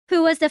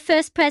Who was the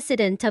first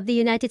president of the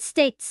United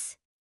States?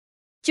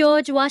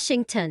 George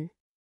Washington.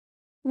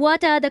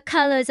 What are the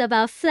colors of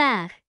our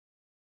flag?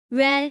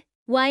 Red,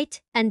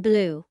 white, and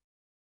blue.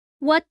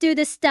 What do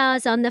the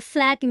stars on the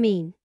flag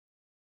mean?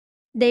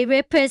 They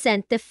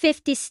represent the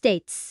 50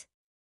 states.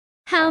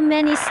 How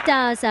many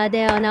stars are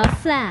there on our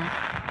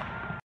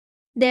flag?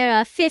 There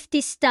are 50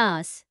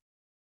 stars.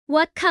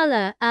 What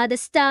color are the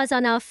stars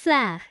on our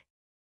flag?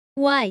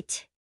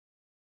 White.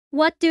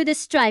 What do the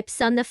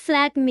stripes on the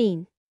flag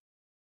mean?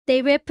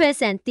 They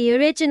represent the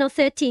original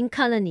 13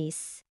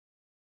 colonies.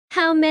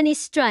 How many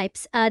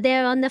stripes are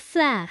there on the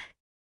flag?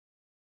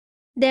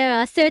 There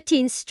are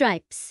 13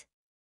 stripes.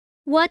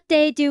 What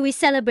day do we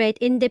celebrate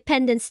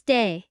Independence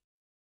Day?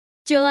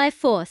 July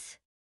 4th.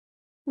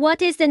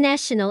 What is the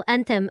national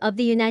anthem of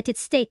the United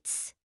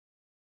States?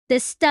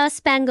 The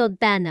Star-Spangled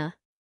Banner.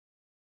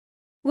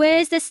 Where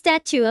is the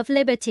Statue of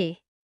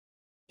Liberty?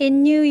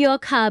 In New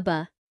York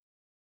Harbor.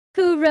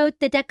 Who wrote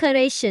the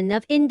Declaration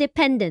of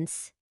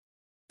Independence?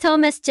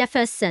 Thomas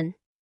Jefferson.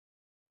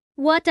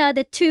 What are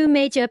the two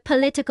major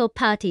political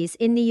parties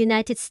in the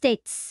United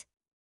States?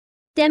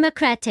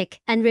 Democratic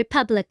and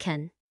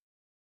Republican.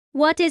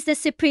 What is the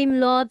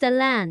supreme law of the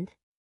land?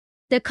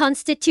 The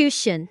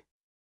Constitution.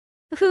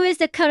 Who is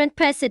the current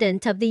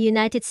president of the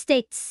United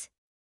States?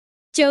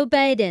 Joe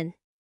Biden.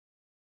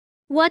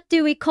 What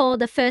do we call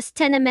the first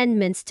 10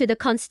 amendments to the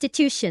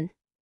Constitution?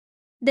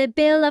 The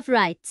Bill of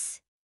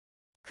Rights.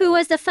 Who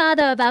was the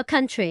father of our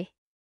country?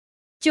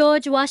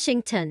 George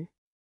Washington.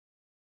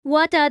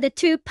 What are the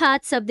two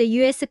parts of the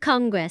U.S.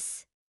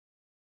 Congress?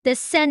 The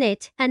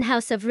Senate and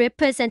House of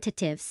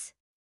Representatives.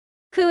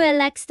 Who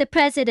elects the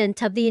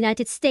President of the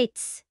United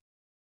States?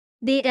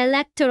 The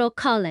Electoral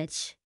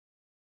College.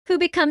 Who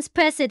becomes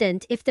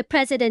president if the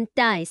president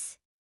dies?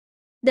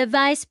 The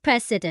Vice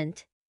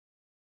President.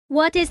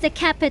 What is the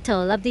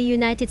capital of the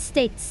United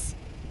States?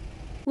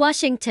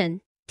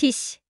 Washington,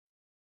 D.C.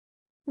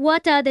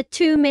 What are the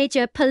two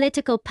major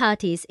political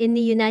parties in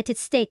the United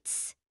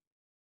States?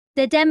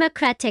 The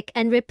Democratic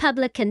and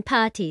Republican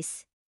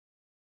parties.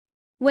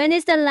 When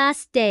is the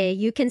last day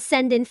you can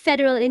send in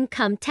federal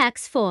income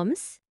tax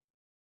forms?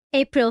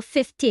 April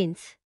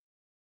 15th.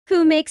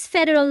 Who makes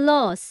federal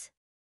laws?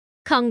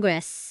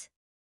 Congress.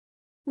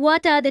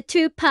 What are the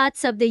two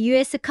parts of the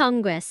U.S.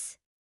 Congress?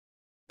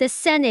 The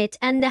Senate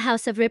and the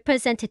House of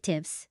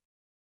Representatives.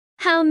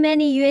 How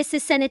many U.S.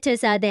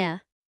 senators are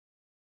there?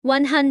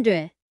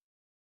 100.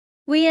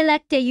 We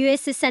elect a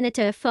U.S.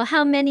 senator for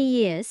how many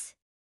years?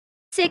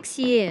 6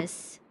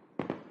 years.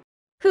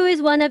 Who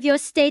is one of your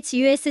state's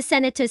U.S.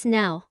 senators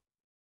now?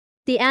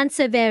 The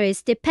answer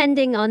varies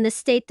depending on the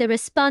state the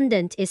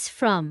respondent is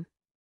from.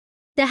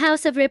 The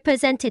House of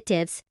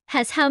Representatives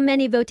has how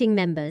many voting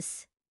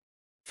members?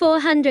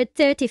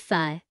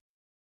 435.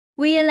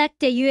 We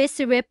elect a U.S.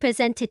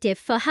 representative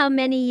for how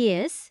many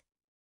years?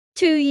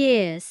 2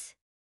 years.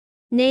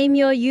 Name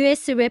your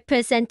U.S.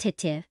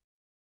 representative.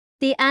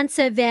 The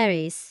answer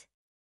varies.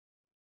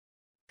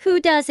 Who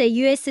does a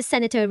U.S.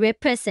 senator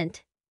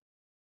represent?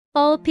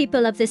 All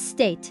people of the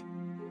state.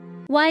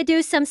 Why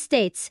do some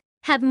states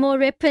have more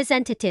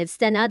representatives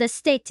than other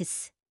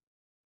states?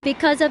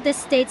 Because of the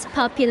state's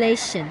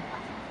population.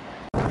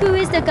 Who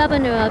is the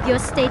governor of your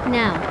state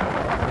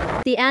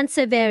now? The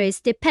answer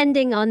varies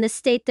depending on the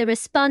state the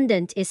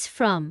respondent is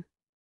from.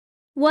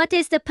 What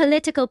is the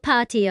political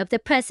party of the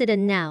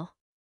president now?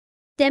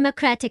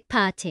 Democratic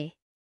Party.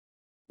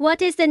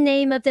 What is the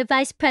name of the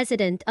Vice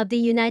President of the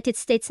United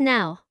States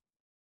now?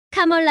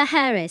 Kamala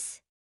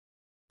Harris.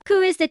 Who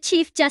is the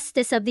Chief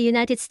Justice of the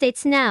United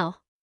States now?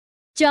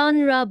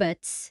 John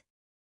Roberts.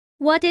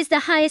 What is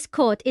the highest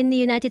court in the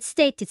United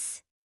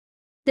States?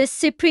 The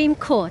Supreme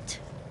Court.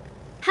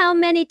 How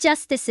many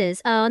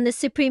justices are on the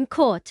Supreme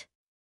Court?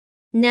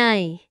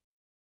 9.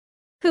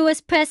 Who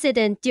was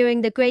president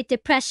during the Great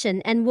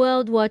Depression and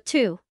World War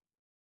II?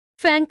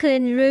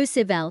 Franklin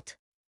Roosevelt.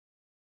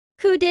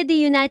 Who did the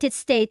United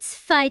States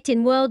fight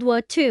in World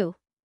War II?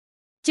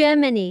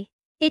 Germany,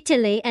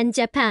 Italy, and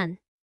Japan.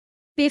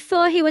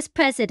 Before he was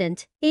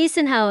president,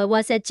 Eisenhower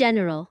was a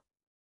general.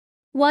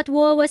 What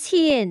war was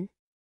he in?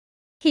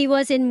 He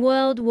was in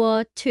World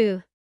War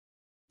II.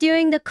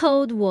 During the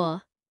Cold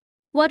War,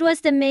 what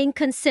was the main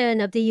concern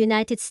of the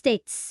United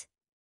States?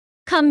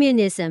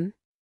 Communism.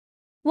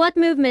 What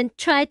movement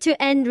tried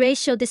to end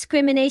racial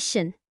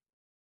discrimination?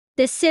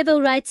 The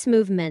Civil Rights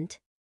Movement.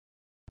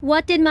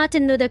 What did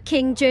Martin Luther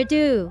King Jr.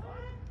 do?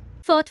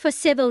 Fought for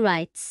civil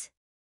rights.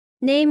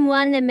 Name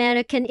one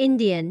American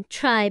Indian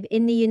tribe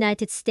in the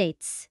United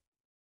States.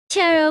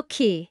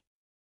 Cherokee.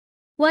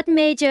 What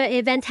major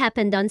event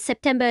happened on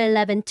September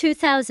 11,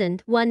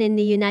 2001 in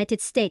the United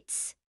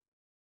States?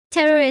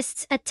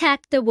 Terrorists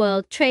attacked the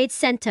World Trade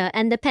Center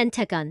and the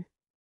Pentagon.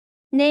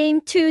 Name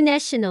two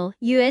national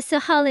U.S.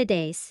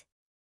 holidays.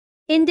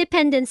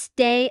 Independence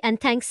Day and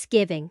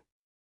Thanksgiving.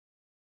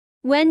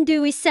 When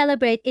do we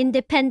celebrate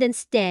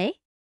Independence Day?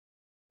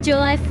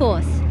 July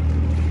 4th.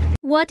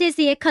 What is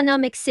the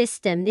economic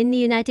system in the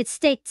United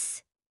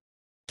States?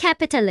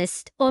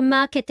 Capitalist or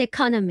market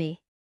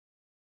economy?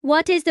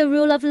 What is the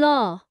rule of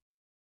law?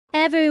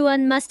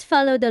 Everyone must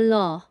follow the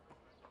law.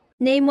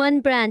 Name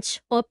one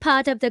branch or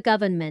part of the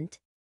government.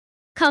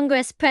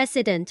 Congress,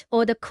 president,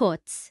 or the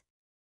courts.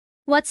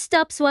 What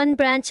stops one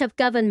branch of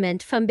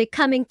government from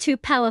becoming too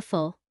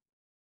powerful?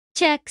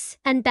 Checks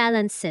and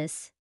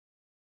balances.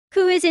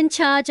 Who is in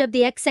charge of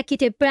the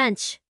executive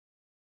branch?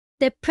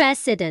 The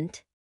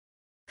president.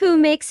 Who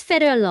makes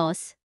federal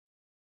laws?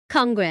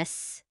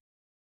 Congress.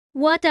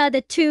 What are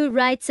the two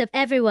rights of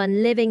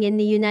everyone living in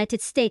the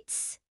United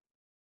States?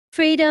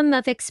 Freedom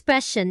of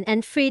expression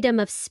and freedom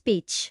of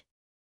speech.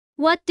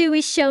 What do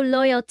we show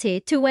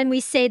loyalty to when we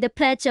say the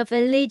Pledge of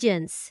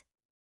Allegiance?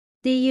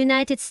 The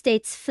United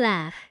States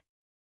flag.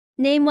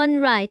 Name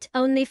one right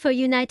only for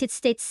United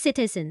States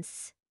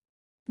citizens.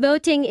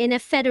 Voting in a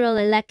federal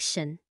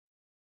election.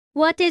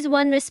 What is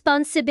one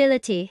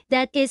responsibility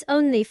that is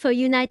only for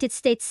United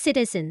States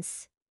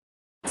citizens?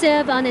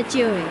 Serve on a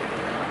jury.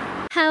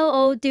 How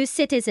old do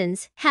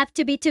citizens have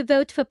to be to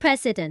vote for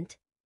president?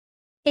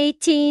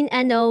 18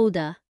 and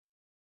older.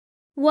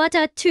 What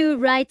are two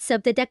rights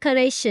of the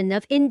Declaration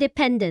of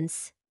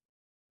Independence?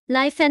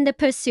 Life and the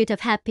pursuit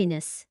of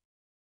happiness.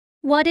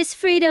 What is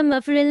freedom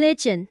of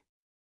religion?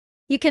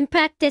 You can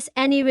practice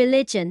any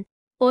religion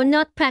or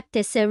not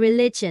practice a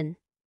religion.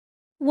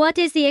 What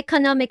is the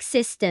economic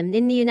system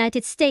in the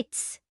United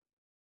States?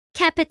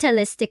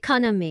 Capitalist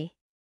economy.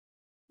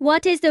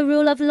 What is the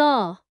rule of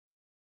law?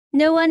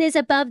 No one is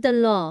above the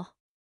law.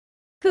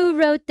 Who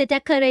wrote the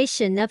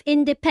Declaration of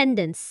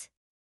Independence?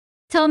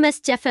 Thomas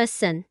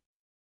Jefferson.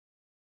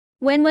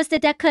 When was the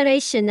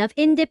Declaration of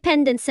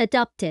Independence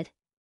adopted?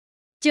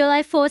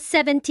 July 4,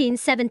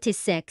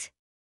 1776.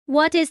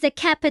 What is the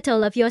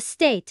capital of your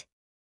state?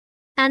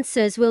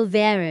 Answers will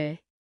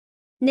vary.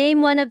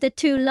 Name one of the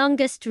two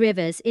longest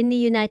rivers in the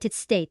United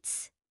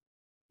States.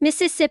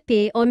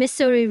 Mississippi or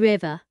Missouri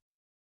River.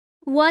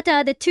 What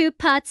are the two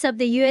parts of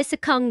the U.S.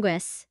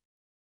 Congress?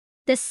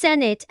 The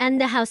Senate and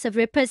the House of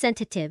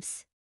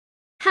Representatives.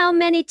 How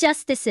many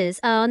justices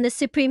are on the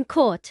Supreme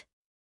Court?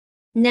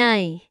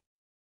 9.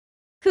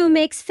 Who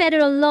makes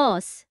federal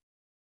laws?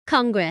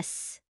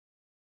 Congress.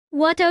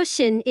 What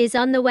ocean is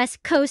on the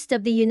west coast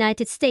of the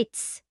United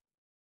States?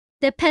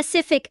 The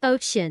Pacific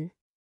Ocean.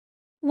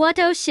 What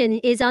ocean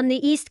is on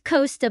the east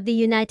coast of the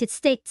United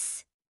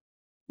States?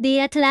 The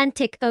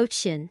Atlantic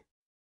Ocean.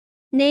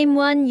 Name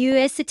one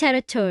U.S.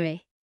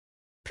 territory.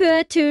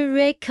 Puerto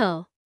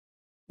Rico.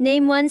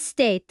 Name one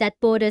state that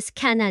borders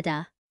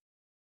Canada.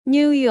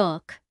 New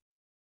York.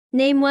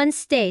 Name one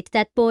state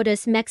that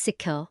borders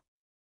Mexico.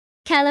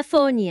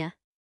 California.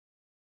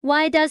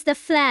 Why does the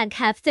flag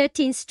have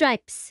 13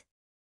 stripes?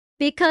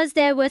 Because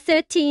there were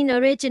 13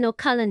 original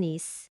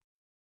colonies.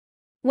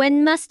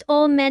 When must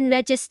all men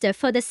register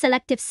for the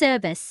Selective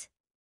Service?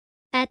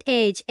 At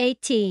age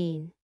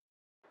 18.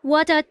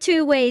 What are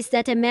two ways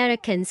that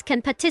Americans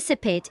can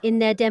participate in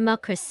their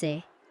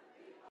democracy?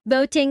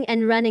 Voting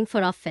and running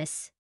for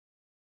office.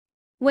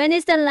 When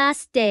is the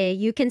last day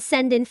you can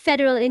send in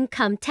federal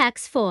income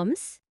tax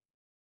forms?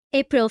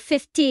 April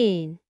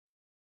 15.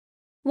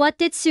 What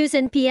did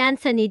Susan P.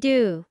 Anthony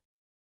do?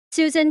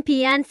 Susan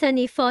P.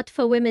 Anthony fought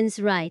for women's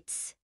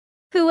rights.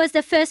 Who was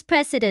the first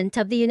president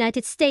of the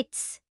United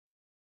States?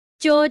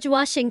 George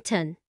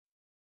Washington.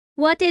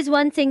 What is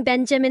one thing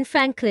Benjamin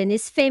Franklin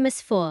is famous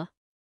for?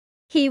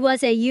 He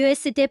was a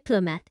U.S.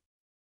 diplomat.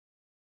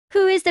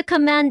 Who is the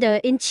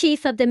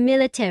commander-in-chief of the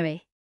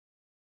military?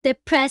 The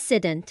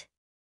president.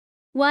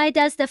 Why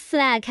does the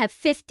flag have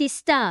 50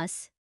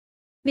 stars?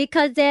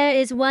 Because there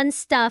is one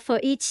star for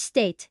each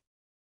state.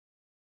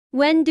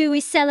 When do we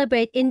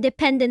celebrate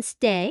Independence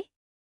Day?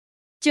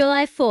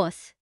 July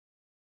 4th.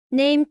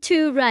 Name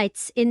two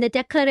rights in the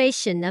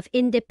Declaration of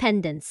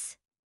Independence.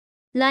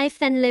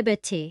 Life and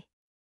liberty.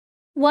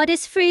 What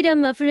is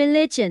freedom of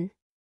religion?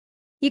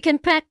 You can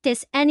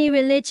practice any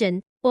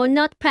religion or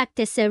not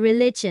practice a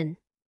religion.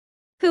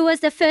 Who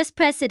was the first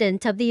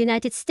president of the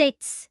United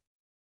States?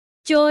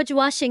 George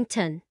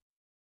Washington.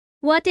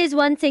 What is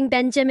one thing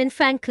Benjamin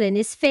Franklin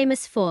is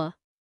famous for?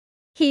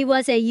 He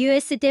was a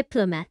U.S.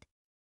 diplomat.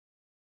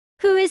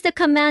 Who is the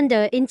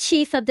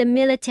commander-in-chief of the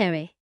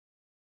military?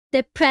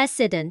 The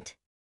president.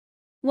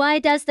 Why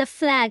does the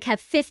flag have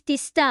 50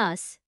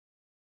 stars?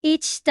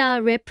 Each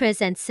star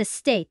represents a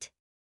state.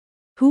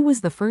 Who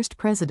was the first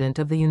president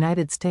of the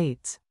United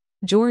States?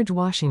 George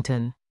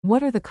Washington.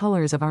 What are the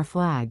colors of our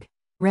flag?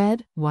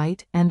 Red,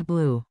 white, and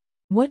blue.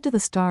 What do the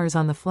stars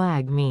on the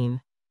flag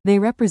mean? They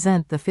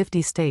represent the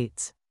 50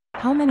 states.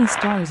 How many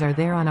stars are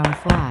there on our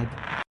flag?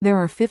 There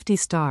are 50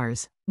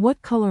 stars.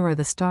 What color are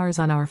the stars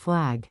on our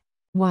flag?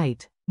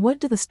 White. What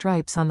do the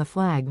stripes on the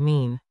flag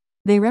mean?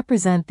 They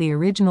represent the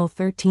original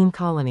 13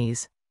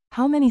 colonies.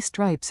 How many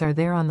stripes are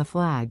there on the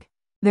flag?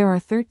 There are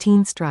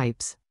 13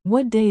 stripes.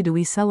 What day do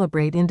we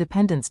celebrate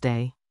Independence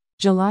Day?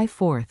 July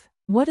 4th.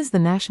 What is the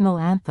national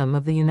anthem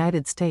of the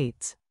United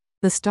States?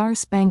 The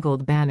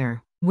Star-Spangled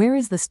Banner. Where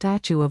is the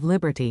Statue of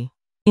Liberty?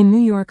 In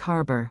New York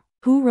Harbor.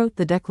 Who wrote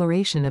the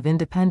Declaration of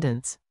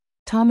Independence?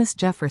 Thomas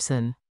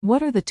Jefferson.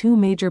 What are the two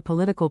major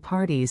political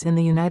parties in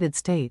the United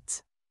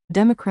States?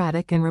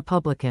 Democratic and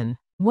Republican.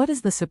 What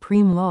is the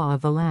supreme law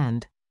of the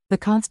land? The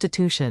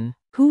Constitution.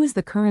 Who is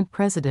the current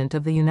President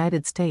of the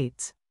United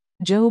States?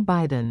 Joe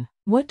Biden.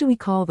 What do we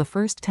call the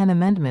first 10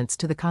 amendments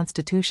to the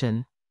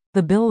Constitution?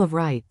 The Bill of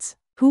Rights.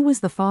 Who was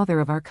the father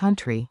of our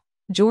country?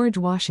 George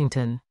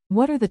Washington.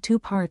 What are the two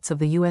parts of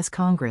the U.S.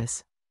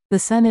 Congress? The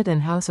Senate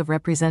and House of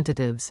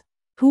Representatives.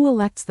 Who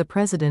elects the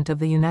President of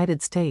the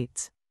United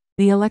States?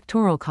 The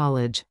Electoral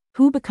College.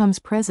 Who becomes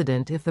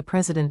president if the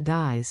president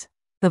dies?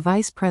 The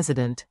Vice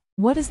President.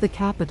 What is the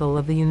capital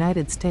of the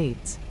United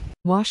States?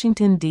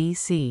 Washington,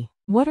 D.C.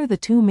 What are the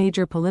two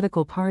major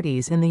political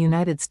parties in the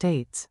United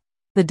States?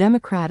 The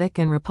Democratic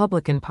and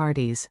Republican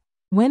parties.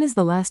 When is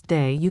the last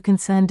day you can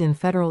send in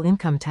federal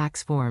income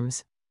tax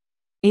forms?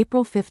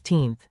 April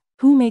 15th.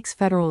 Who makes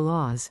federal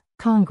laws?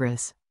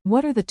 Congress.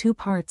 What are the two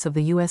parts of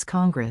the U.S.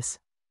 Congress?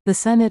 The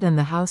Senate and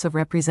the House of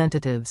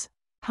Representatives.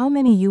 How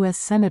many U.S.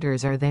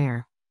 senators are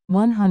there?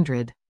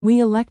 100.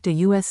 We elect a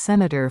U.S.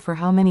 senator for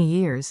how many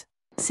years?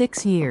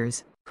 6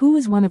 years. Who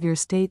is one of your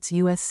state's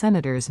U.S.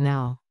 senators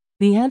now?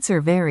 The answer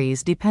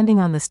varies depending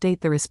on the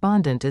state the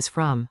respondent is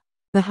from.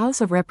 The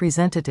House of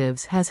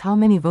Representatives has how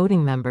many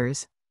voting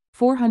members?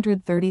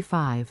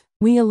 435.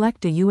 We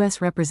elect a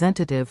U.S.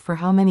 representative for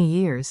how many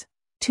years?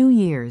 2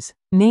 years.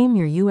 Name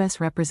your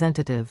U.S.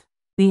 representative.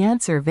 The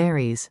answer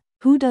varies.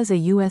 Who does a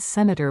U.S.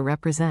 senator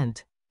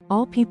represent?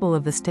 All people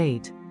of the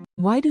state.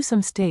 Why do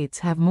some states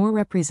have more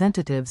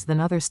representatives than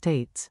other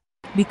states?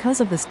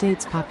 Because of the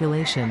state's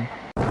population.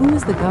 Who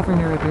is the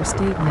governor of your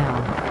state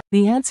now?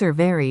 The answer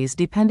varies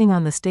depending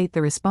on the state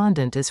the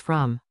respondent is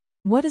from.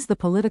 What is the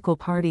political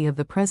party of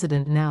the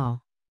president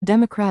now?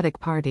 Democratic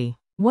Party.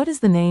 What is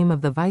the name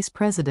of the Vice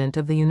President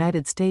of the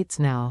United States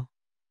now?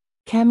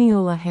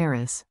 Kamala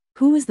Harris.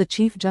 Who is the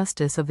Chief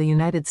Justice of the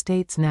United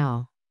States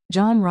now?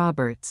 John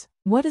Roberts.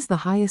 What is the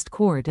highest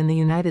court in the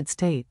United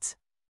States?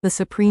 The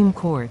Supreme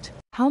Court.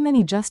 How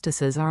many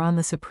justices are on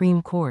the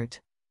Supreme Court?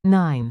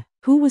 9.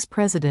 Who was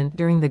president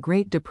during the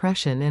Great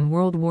Depression and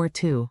World War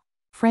II?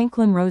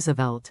 Franklin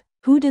Roosevelt.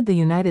 Who did the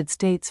United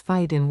States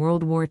fight in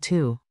World War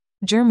II?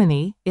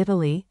 Germany,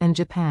 Italy, and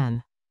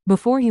Japan.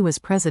 Before he was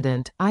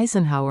president,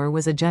 Eisenhower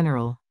was a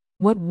general.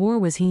 What war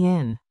was he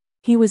in?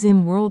 He was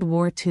in World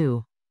War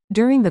II.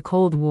 During the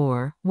Cold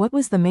War, what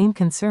was the main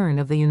concern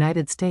of the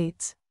United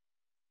States?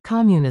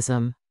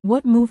 Communism.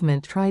 What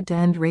movement tried to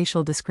end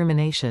racial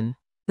discrimination?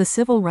 The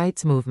Civil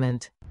Rights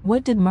Movement.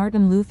 What did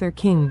Martin Luther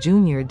King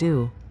Jr.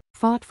 do?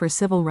 Fought for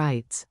civil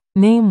rights.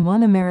 Name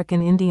one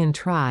American Indian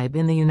tribe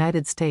in the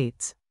United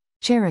States.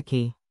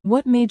 Cherokee.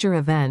 What major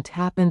event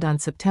happened on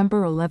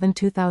September 11,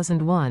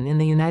 2001 in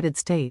the United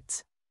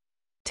States?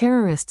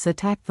 Terrorists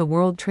attacked the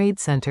World Trade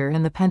Center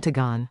and the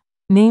Pentagon.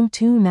 Name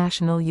two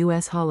national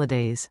U.S.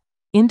 holidays.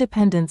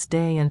 Independence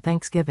Day and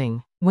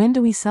Thanksgiving. When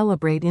do we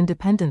celebrate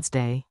Independence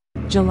Day?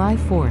 July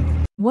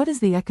 4th. What is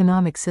the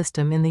economic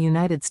system in the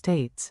United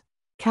States?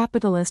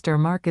 Capitalist or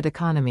market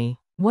economy?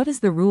 What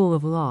is the rule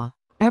of law?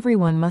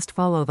 Everyone must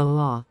follow the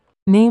law.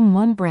 Name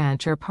one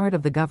branch or part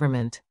of the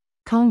government.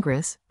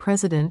 Congress,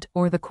 President,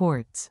 or the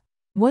courts.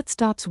 What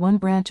stops one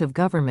branch of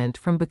government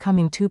from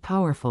becoming too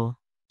powerful?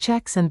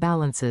 Checks and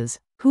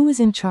balances. Who is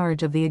in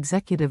charge of the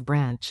executive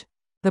branch?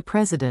 The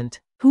President.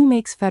 Who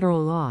makes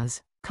federal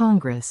laws?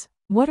 Congress.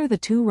 What are the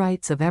two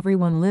rights of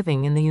everyone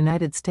living in the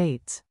United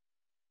States?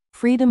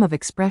 Freedom of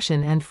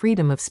expression and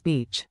freedom of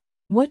speech.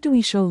 What do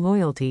we show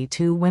loyalty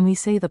to when we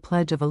say the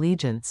Pledge of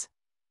Allegiance?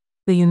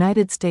 The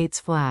United States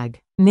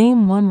flag.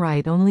 Name one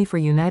right only for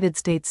United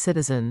States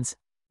citizens.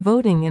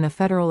 Voting in a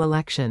federal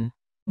election.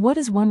 What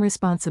is one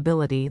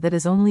responsibility that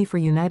is only for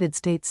United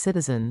States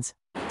citizens?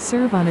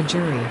 Serve on a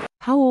jury.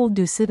 How old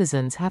do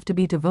citizens have to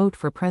be to vote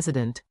for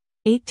president?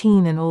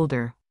 18 and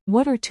older.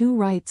 What are two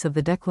rights of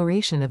the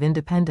Declaration of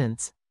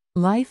Independence?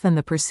 Life and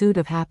the pursuit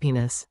of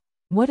happiness.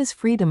 What is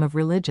freedom of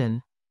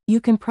religion?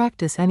 You can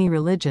practice any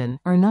religion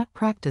or not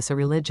practice a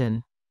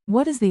religion.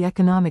 What is the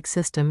economic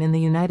system in the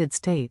United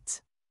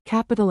States?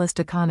 Capitalist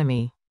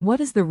economy.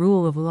 What is the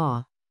rule of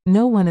law?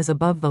 No one is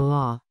above the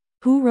law.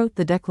 Who wrote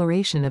the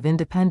Declaration of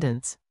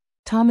Independence?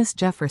 Thomas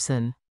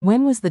Jefferson.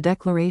 When was the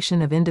Declaration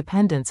of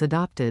Independence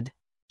adopted?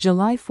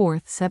 July 4,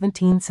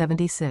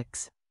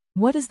 1776.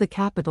 What is the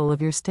capital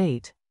of your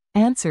state?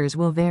 Answers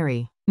will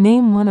vary.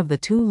 Name one of the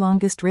two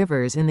longest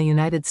rivers in the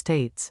United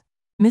States.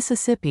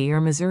 Mississippi or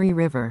Missouri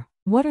River.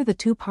 What are the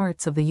two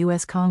parts of the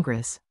U.S.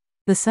 Congress?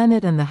 The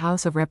Senate and the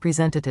House of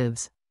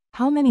Representatives.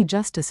 How many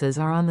justices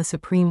are on the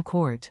Supreme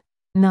Court?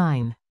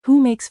 9. Who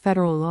makes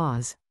federal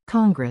laws?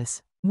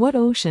 Congress. What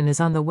ocean is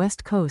on the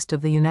west coast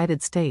of the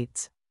United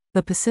States?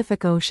 The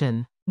Pacific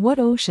Ocean. What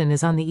ocean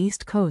is on the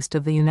east coast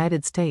of the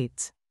United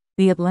States?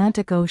 The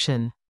Atlantic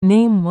Ocean.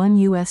 Name one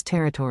U.S.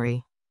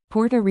 territory.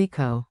 Puerto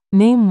Rico.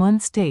 Name one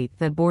state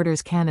that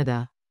borders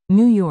Canada.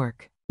 New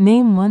York.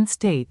 Name one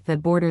state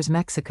that borders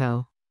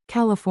Mexico.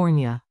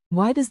 California.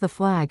 Why does the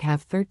flag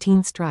have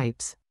 13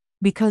 stripes?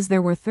 Because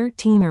there were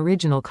 13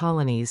 original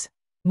colonies.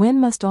 When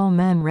must all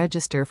men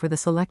register for the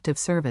Selective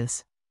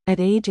Service? At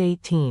age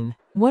 18.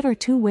 What are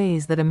two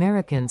ways that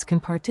Americans can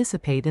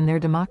participate in their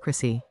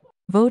democracy?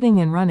 Voting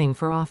and running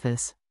for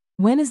office.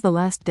 When is the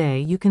last day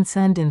you can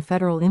send in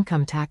federal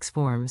income tax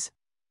forms?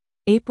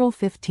 April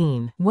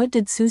 15. What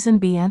did Susan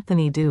B.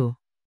 Anthony do?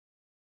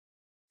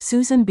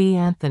 Susan B.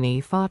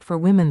 Anthony fought for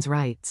women's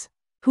rights.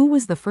 Who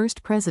was the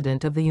first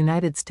president of the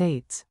United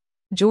States?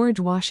 George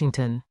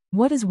Washington.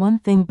 What is one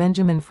thing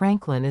Benjamin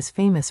Franklin is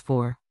famous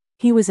for?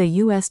 He was a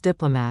U.S.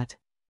 diplomat.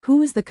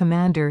 Who is the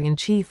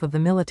commander-in-chief of the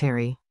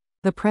military?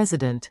 The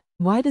president.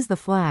 Why does the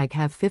flag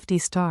have 50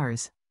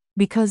 stars?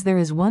 Because there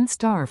is one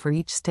star for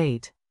each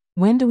state.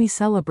 When do we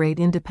celebrate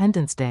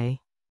Independence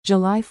Day?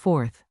 July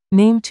 4th.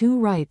 Name two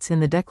rights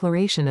in the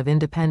Declaration of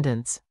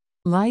Independence.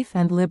 Life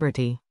and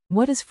liberty.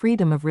 What is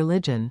freedom of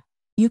religion?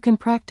 You can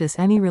practice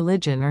any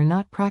religion or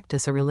not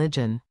practice a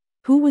religion.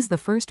 Who was the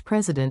first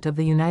president of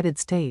the United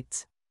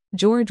States?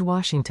 George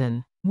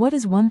Washington. What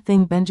is one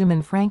thing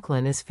Benjamin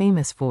Franklin is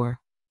famous for?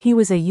 He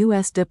was a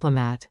U.S.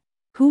 diplomat.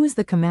 Who is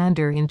the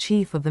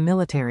commander-in-chief of the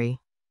military?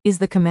 Is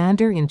the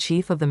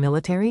commander-in-chief of the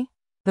military?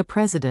 The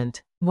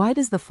president. Why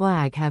does the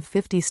flag have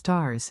 50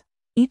 stars?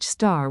 Each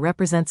star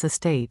represents a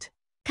state.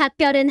 각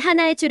별은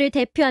하나의 주를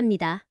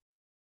대표합니다.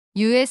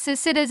 U.S.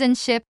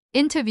 Citizenship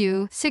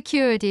Interview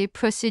Security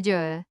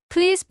Procedure.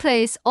 Please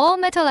place all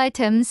metal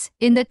items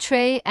in the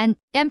tray and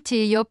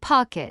empty your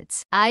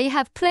pockets. I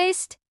have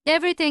placed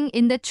everything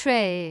in the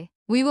tray.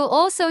 We will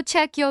also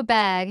check your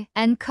bag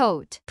and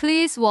coat.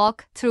 Please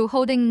walk through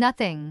holding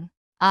nothing.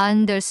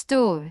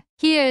 Understood.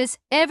 Here's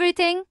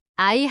everything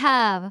I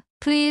have.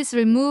 Please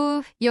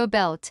remove your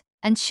belt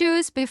and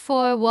shoes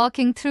before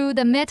walking through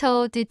the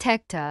metal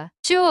detector.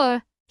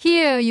 Sure.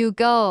 Here you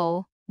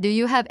go. Do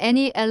you have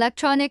any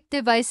electronic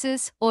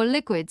devices or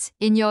liquids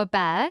in your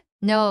bag?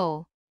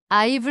 No.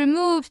 I've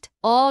removed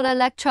all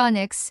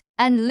electronics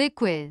and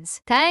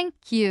liquids. Thank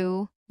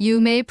you. You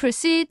may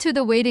proceed to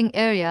the waiting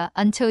area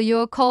until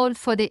you're called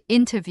for the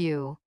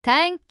interview.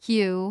 Thank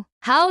you.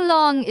 How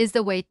long is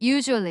the wait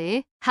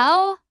usually?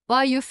 How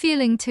are you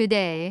feeling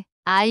today?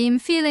 I am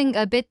feeling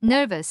a bit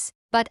nervous,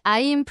 but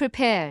I am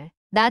prepared.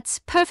 That's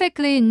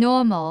perfectly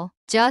normal.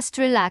 Just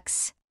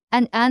relax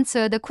and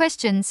answer the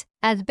questions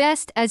as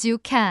best as you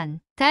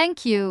can.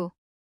 Thank you.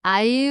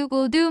 I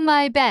will do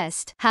my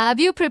best. Have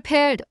you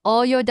prepared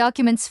all your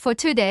documents for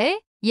today?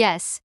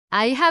 Yes,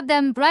 I have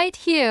them right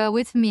here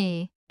with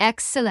me.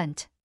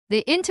 Excellent. The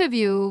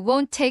interview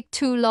won't take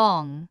too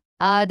long.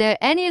 Are there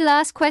any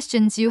last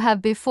questions you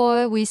have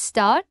before we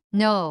start?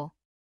 No.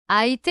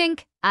 I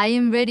think I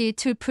am ready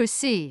to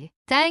proceed.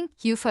 Thank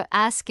you for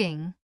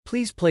asking.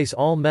 Please place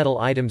all metal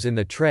items in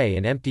the tray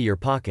and empty your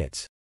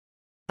pockets.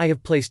 I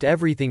have placed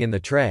everything in the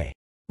tray.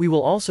 We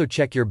will also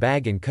check your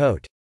bag and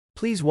coat.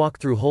 Please walk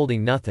through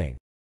holding nothing.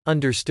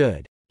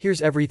 Understood.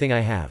 Here's everything I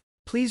have.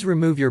 Please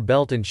remove your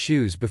belt and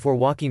shoes before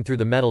walking through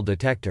the metal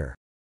detector.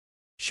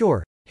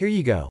 Sure, here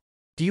you go.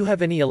 Do you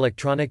have any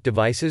electronic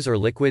devices or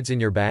liquids in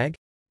your bag?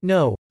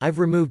 No, I've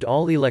removed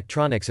all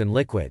electronics and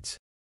liquids.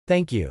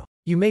 Thank you.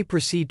 You may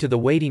proceed to the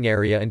waiting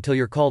area until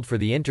you're called for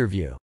the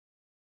interview.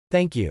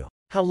 Thank you.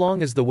 How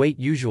long is the wait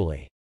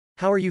usually?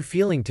 How are you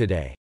feeling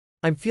today?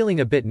 I'm feeling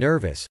a bit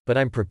nervous, but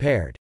I'm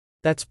prepared.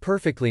 That's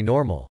perfectly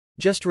normal.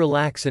 Just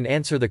relax and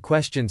answer the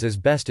questions as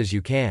best as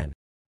you can.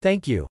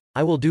 Thank you.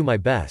 I will do my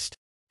best.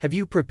 Have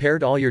you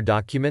prepared all your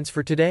documents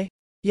for today?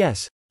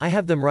 Yes, I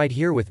have them right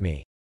here with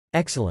me.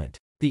 Excellent.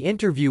 The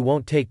interview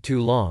won't take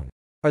too long.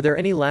 Are there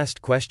any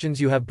last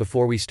questions you have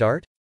before we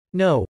start?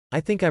 No,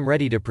 I think I'm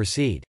ready to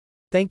proceed.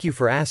 Thank you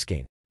for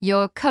asking.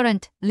 Your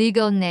current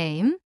legal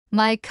name?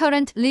 My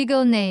current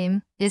legal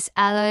name is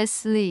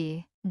Alice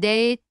Lee.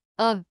 Date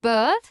of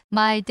birth?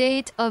 My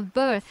date of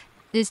birth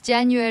is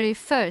January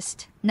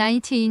 1st,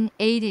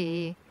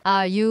 1980.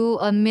 Are you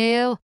a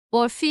male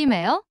or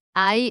female?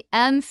 I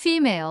am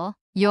female.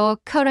 Your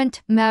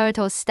current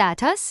marital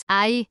status?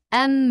 I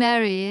am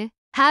married.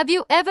 Have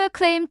you ever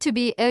claimed to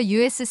be a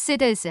U.S.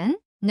 citizen?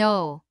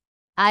 No.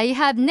 I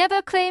have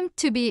never claimed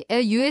to be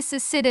a U.S.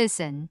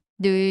 citizen.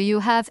 Do you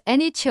have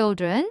any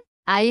children?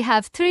 I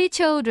have 3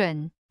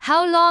 children.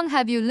 How long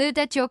have you lived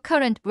at your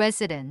current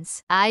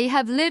residence? I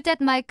have lived at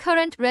my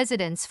current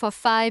residence for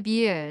 5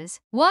 years.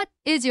 What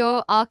is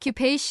your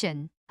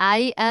occupation?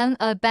 I am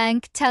a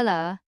bank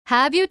teller.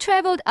 Have you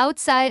traveled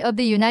outside of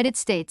the United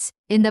States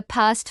in the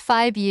past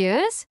 5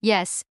 years?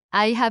 Yes,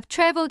 I have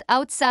traveled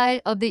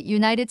outside of the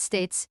United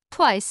States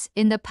twice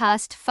in the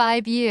past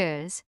 5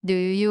 years. Do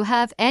you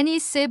have any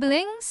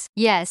siblings?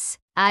 Yes,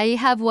 I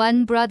have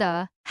one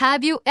brother.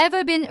 Have you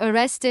ever been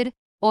arrested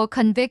or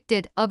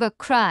convicted of a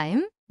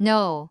crime?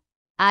 No,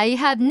 I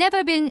have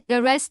never been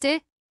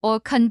arrested or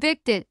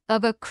convicted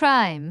of a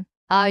crime.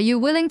 Are you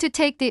willing to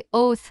take the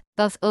oath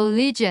of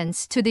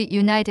allegiance to the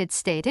United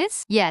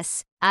States?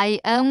 Yes,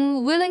 I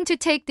am willing to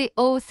take the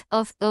oath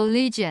of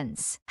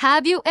allegiance.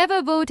 Have you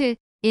ever voted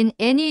in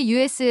any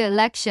U.S.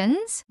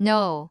 elections?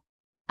 No,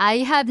 I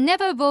have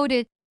never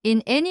voted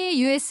in any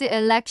U.S.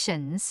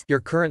 elections.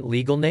 Your current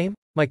legal name?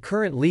 My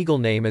current legal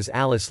name is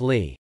Alice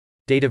Lee.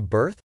 Date of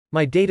birth?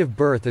 My date of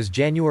birth is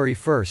January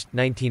 1st,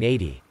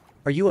 1980.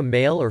 Are you a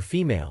male or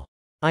female?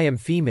 I am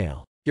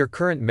female. Your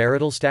current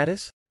marital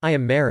status? I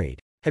am married.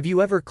 Have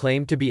you ever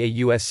claimed to be a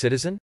U.S.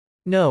 citizen?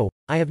 No,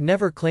 I have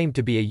never claimed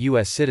to be a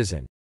U.S.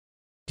 citizen.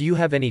 Do you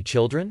have any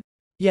children?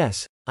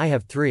 Yes, I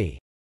have 3.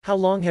 How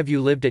long have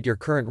you lived at your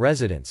current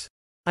residence?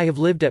 I have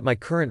lived at my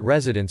current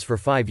residence for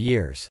 5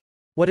 years.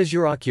 What is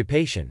your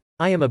occupation?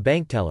 I am a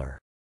bank teller.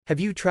 Have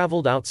you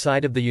traveled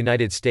outside of the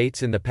United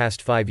States in the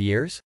past 5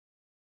 years?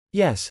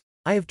 Yes,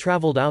 I have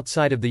traveled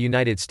outside of the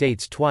United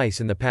States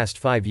twice in the past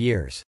 5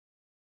 years.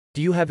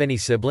 Do you have any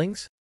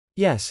siblings?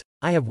 Yes,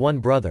 I have one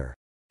brother.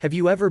 Have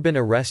you ever been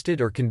arrested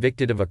or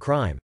convicted of a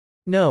crime?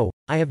 No,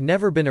 I have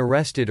never been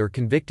arrested or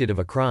convicted of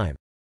a crime.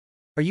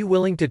 Are you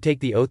willing to take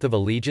the oath of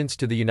allegiance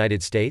to the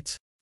United States?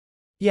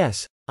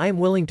 Yes, I am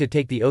willing to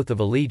take the oath of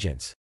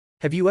allegiance.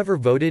 Have you ever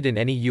voted in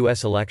any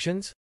U.S.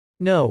 elections?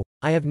 No,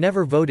 I have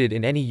never voted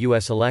in any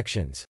U.S.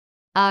 elections.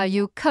 Are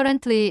you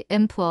currently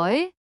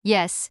employed?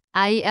 Yes,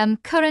 I am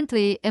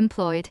currently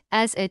employed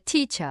as a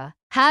teacher.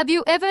 Have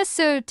you ever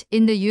served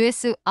in the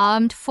U.S.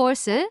 Armed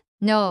Forces?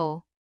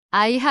 No,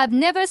 I have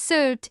never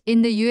served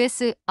in the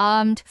U.S.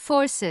 Armed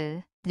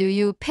Forces. Do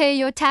you pay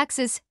your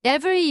taxes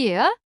every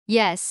year?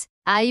 Yes,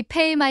 I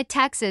pay my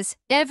taxes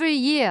every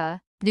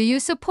year. Do you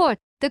support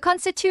the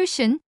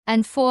Constitution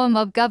and form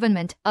of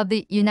government of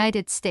the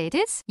United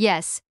States?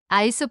 Yes,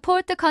 I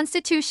support the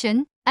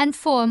Constitution and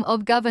form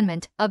of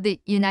government of the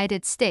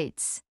United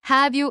States.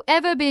 Have you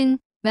ever been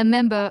a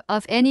member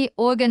of any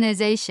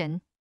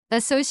organization,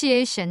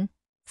 association,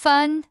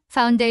 fund,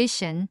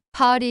 foundation,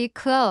 party,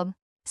 club,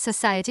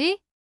 society,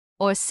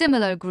 or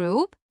similar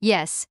group?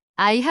 Yes,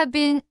 I have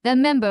been a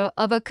member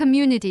of a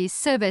community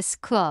service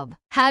club.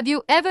 Have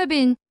you ever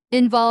been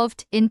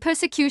involved in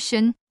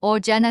persecution or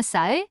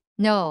genocide?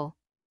 No,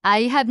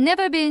 I have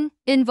never been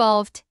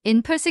involved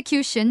in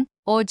persecution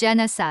or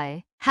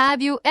genocide.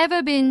 Have you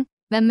ever been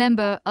a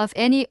member of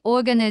any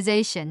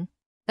organization,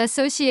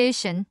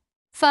 association,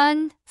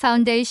 fund,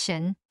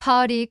 foundation,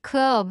 party,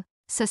 club,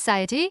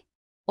 society,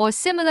 or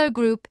similar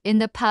group in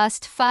the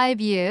past 5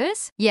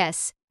 years?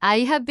 Yes, I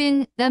have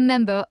been a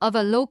member of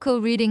a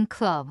local reading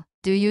club.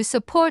 Do you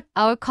support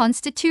our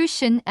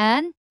Constitution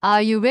and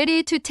are you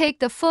ready to take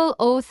the full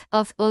oath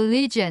of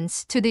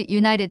allegiance to the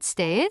United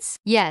States?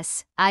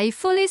 Yes, I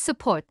fully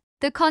support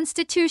the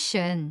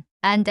Constitution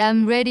and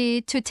am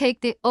ready to take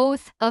the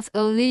oath of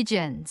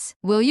allegiance.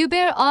 Will you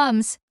bear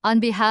arms on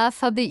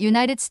behalf of the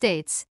United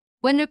States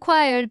when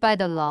required by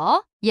the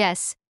law?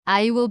 Yes,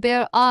 I will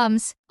bear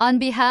arms on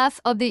behalf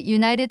of the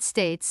United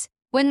States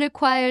when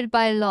required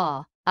by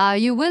law. Are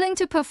you willing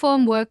to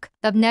perform work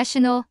of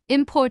national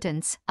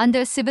importance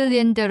under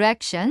civilian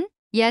direction?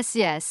 Yes,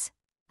 yes.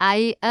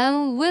 I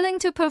am willing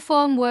to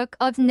perform work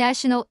of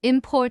national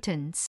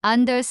importance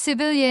under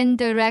civilian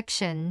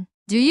direction.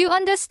 Do you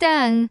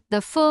understand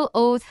the full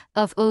oath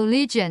of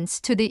allegiance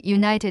to the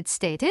United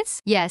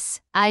States? Yes,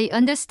 I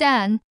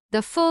understand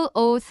the full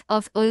oath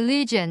of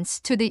allegiance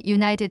to the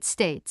United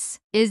States.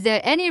 Is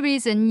there any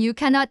reason you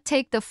cannot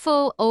take the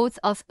full oath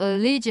of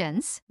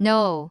allegiance?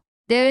 No.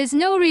 There is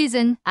no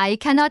reason I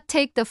cannot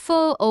take the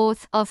full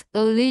oath of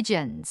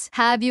allegiance.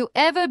 Have you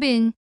ever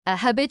been a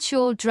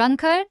habitual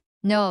drunkard?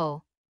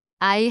 No.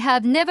 I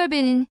have never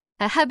been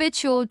a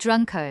habitual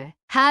drunkard.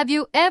 Have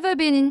you ever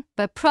been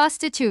a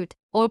prostitute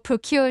or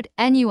procured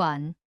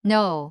anyone?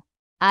 No.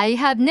 I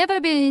have never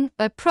been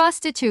a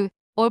prostitute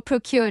or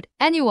procured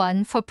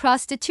anyone for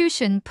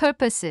prostitution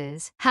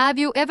purposes. Have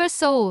you ever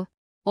sold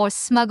or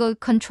smuggled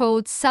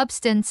controlled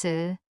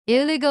substances,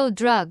 illegal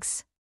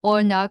drugs,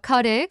 or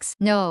narcotics?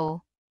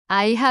 No.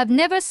 I have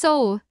never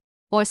sold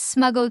or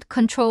smuggled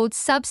controlled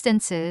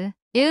substances,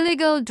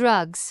 illegal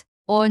drugs,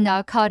 or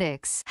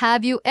narcotics.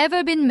 Have you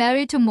ever been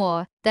married to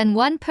more than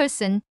one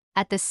person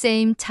at the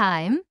same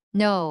time?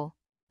 No.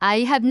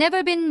 I have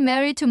never been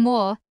married to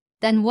more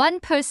than one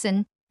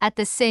person at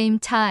the same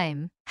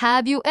time.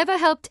 Have you ever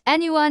helped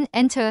anyone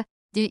enter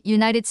the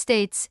United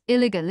States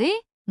illegally?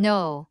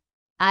 No.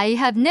 I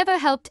have never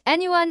helped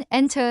anyone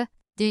enter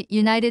the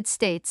United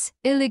States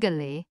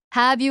illegally.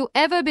 Have you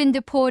ever been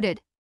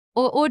deported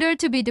or ordered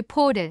to be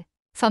deported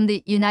from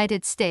the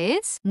United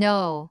States?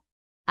 No.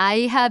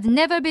 I have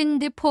never been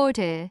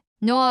deported,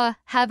 nor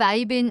have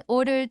I been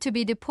ordered to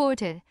be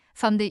deported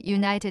from the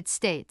United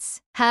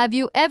States. Have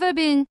you ever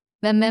been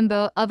a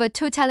member of a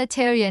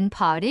totalitarian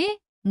party?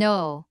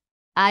 No.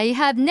 I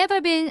have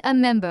never been a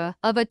member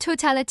of a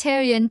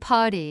totalitarian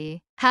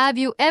party. Have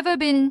you ever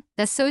been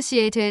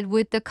associated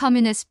with the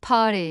Communist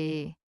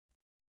Party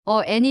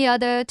or any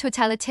other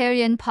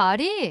totalitarian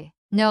party?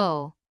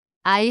 No.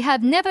 I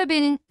have never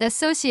been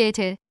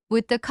associated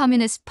with the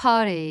Communist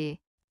Party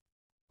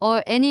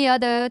or any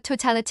other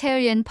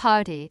totalitarian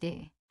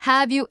party.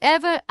 Have you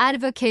ever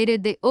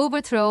advocated the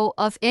overthrow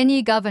of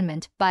any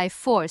government by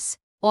force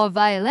or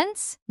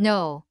violence?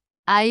 No.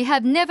 I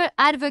have never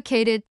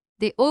advocated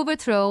the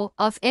overthrow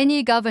of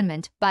any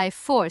government by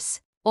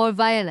force or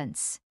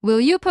violence. Will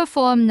you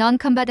perform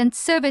non-combatant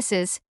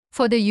services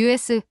for the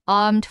U.S.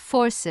 Armed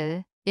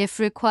Forces if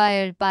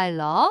required by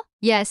law?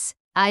 Yes,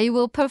 I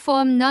will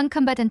perform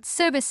non-combatant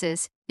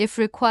services if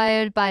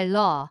required by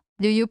law.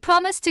 Do you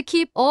promise to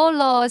keep all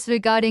laws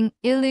regarding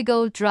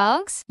illegal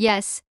drugs?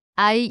 Yes,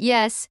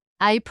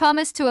 I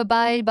promise to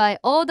abide by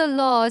all the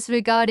laws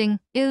regarding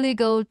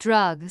illegal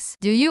drugs.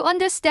 Do you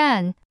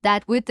understand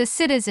that with the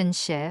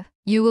citizenship,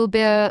 you will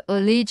bear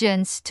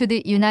allegiance to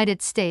the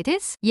United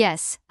States?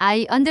 Yes,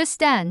 I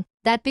understand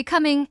that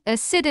becoming a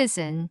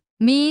citizen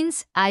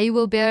means I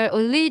will bear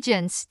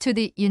allegiance to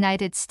the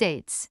United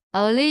States.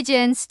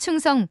 Allegiance,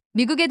 충성,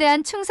 미국에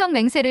대한 충성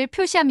맹세를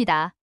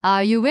표시합니다.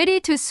 Are you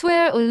ready to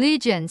swear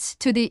allegiance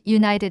to the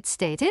United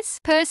States?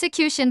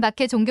 Persecution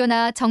밖의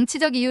종교나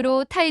정치적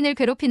이유로 타인을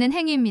괴롭히는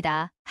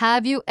행위입니다.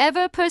 Have you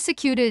ever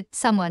persecuted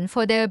someone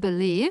for their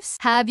beliefs?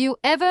 Have you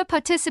ever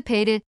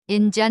participated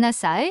in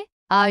genocide?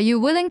 Are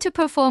you willing to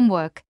perform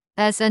work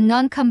as a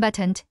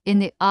non-combatant in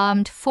the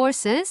armed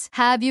forces?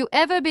 Have you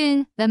ever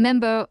been a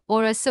member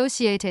or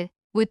associated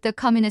with the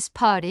Communist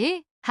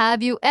Party?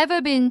 Have you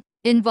ever been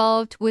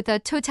involved with a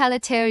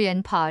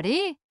totalitarian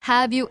party?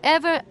 Have you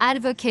ever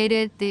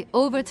advocated the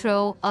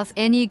overthrow of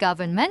any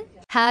government?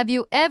 Have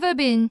you ever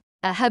been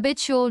a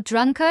habitual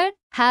drunkard?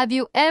 Have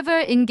you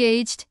ever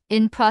engaged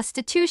in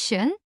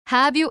prostitution?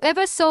 Have you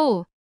ever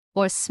sold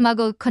or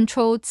smuggled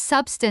controlled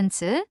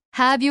substances?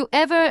 Have you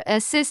ever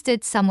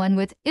assisted someone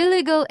with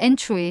illegal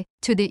entry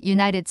to the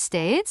United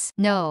States?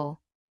 No.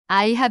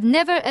 I have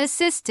never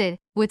assisted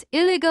with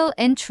illegal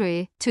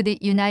entry to the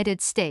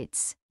United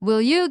States.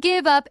 Will you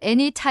give up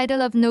any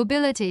title of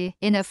nobility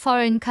in a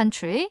foreign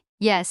country?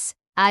 Yes,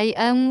 I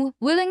am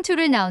willing to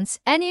renounce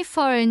any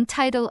foreign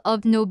title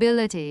of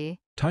nobility.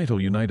 Title: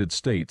 United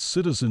States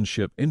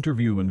Citizenship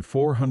Interview in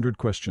 400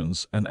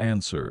 Questions and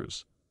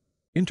Answers.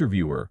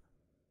 Interviewer: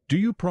 Do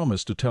you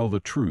promise to tell the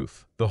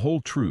truth, the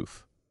whole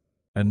truth,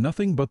 and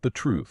nothing but the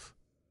truth?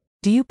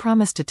 Do you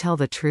promise to tell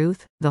the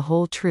truth, the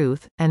whole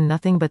truth, and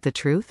nothing but the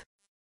truth?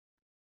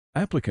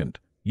 Applicant: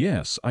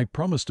 Yes, I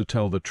promise to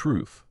tell the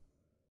truth.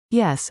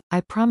 Yes,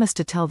 I promise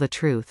to tell the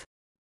truth.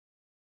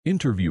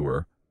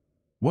 Interviewer: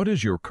 What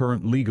is your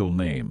current legal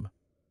name?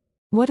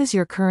 What is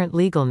your current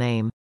legal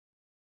name?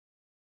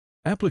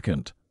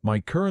 Applicant: My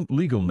current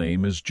legal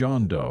name is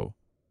John Doe.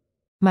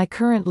 My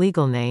current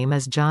legal name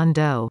is John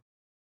Doe.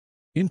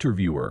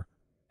 Interviewer: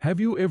 Have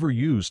you ever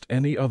used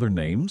any other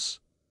names?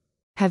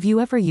 Have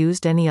you ever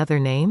used any other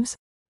names?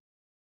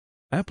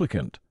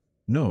 Applicant: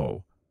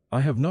 No,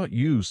 I have not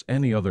used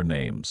any other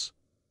names.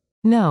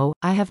 No,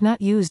 I have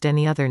not used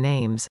any other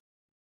names.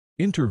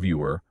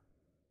 Interviewer: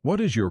 What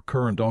is your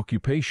current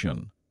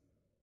occupation?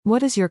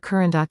 What is your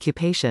current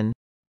occupation?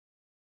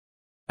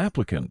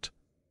 Applicant: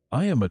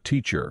 I am a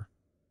teacher.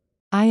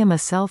 I am a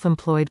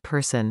self-employed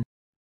person.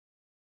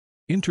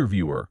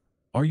 Interviewer: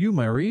 Are you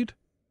married?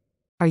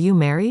 Are you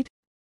married?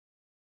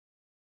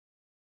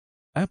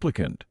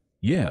 Applicant: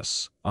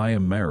 Yes, I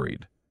am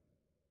married.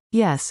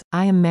 Yes,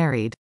 I am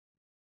married.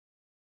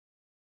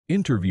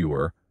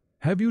 Interviewer: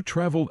 Have you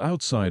traveled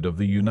outside of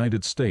the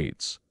United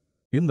States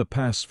in the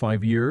past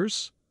 5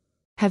 years?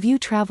 Have you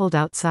traveled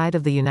outside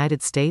of the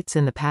United States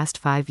in the past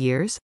 5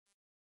 years?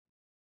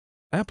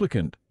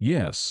 Applicant: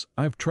 Yes,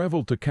 I've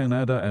traveled to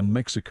Canada and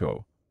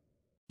Mexico.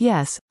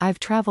 Yes, I've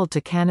traveled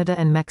to Canada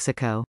and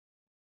Mexico.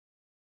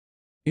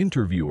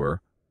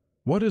 Interviewer: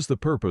 What is the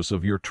purpose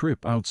of your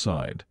trip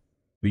outside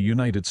the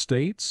United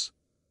States?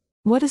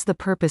 What is the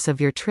purpose of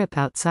your trip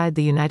outside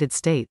the United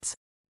States?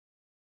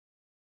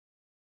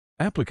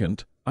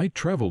 Applicant: I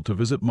traveled to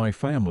visit my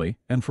family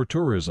and for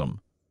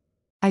tourism.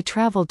 I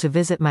traveled to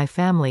visit my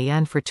family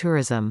and for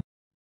tourism.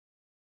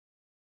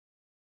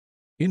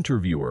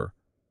 Interviewer: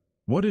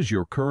 What is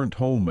your current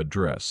home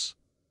address?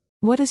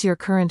 What is your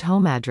current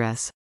home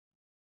address?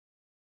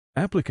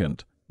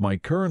 Applicant: My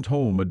current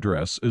home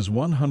address is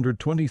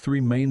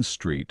 123 Main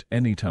Street,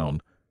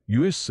 Anytown,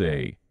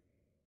 USA.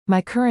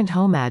 My current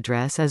home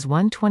address is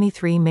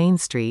 123 Main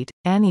Street,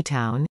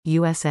 Anytown,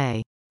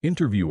 USA.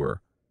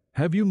 Interviewer: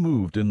 Have you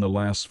moved in the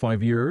last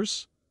 5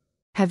 years?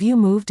 Have you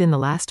moved in the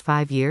last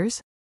 5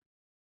 years?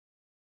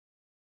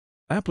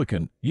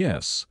 Applicant: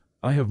 Yes,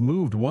 I have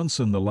moved once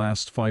in the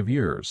last 5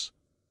 years.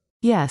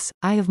 Yes,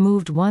 I have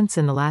moved once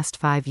in the last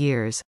 5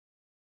 years.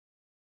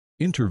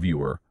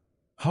 Interviewer: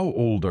 How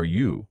old are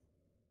you?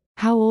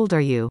 How old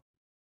are you?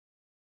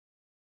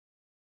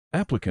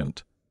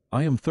 Applicant: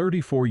 I am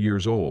 34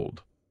 years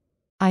old.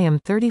 I am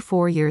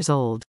 34 years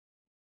old.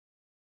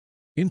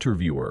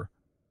 Interviewer: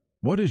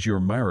 What is your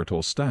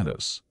marital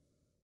status?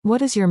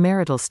 What is your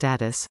marital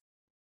status?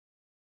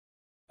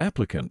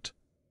 Applicant: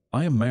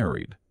 I am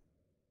married.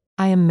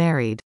 I am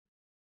married.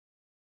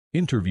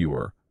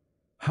 Interviewer: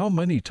 How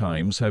many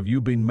times have you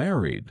been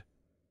married?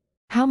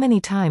 How many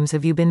times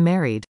have you been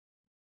married?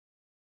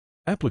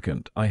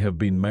 Applicant: I have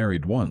been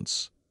married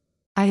once.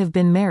 I have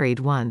been married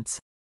once.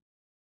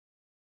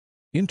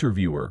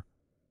 Interviewer: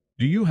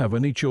 Do you have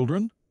any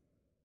children?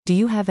 Do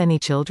you have any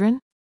children?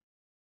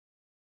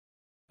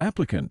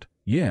 Applicant: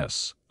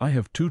 Yes, I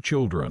have 2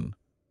 children.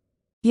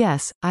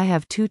 Yes, I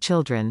have 2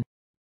 children.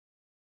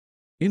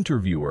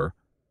 Interviewer: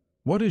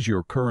 What is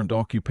your current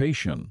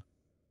occupation?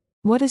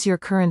 What is your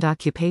current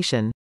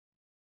occupation?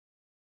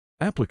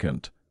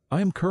 Applicant: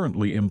 I am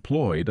currently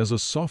employed as a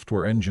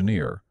software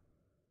engineer.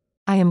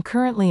 I am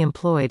currently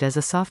employed as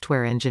a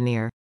software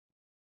engineer.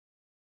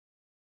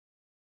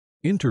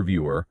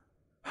 Interviewer: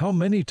 How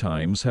many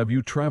times have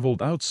you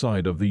traveled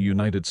outside of the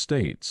United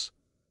States?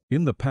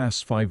 In the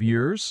past 5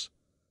 years?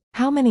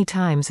 How many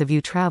times have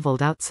you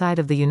traveled outside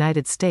of the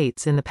United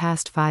States in the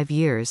past 5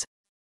 years?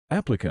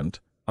 Applicant: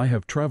 I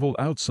have traveled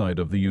outside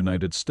of the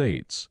United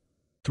States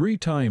 3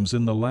 times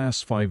in the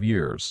last 5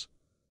 years.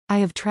 I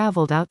have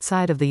traveled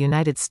outside of the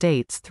United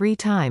States 3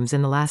 times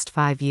in the last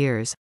 5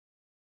 years.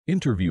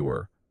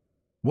 Interviewer: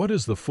 What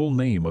is the full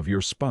name of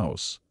your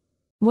spouse?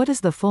 What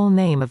is the full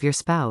name of your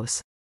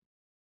spouse?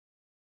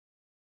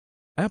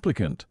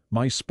 Applicant: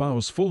 My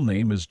spouse's full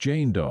name is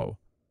Jane Doe.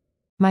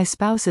 My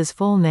spouse's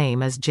full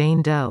name is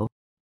Jane Doe.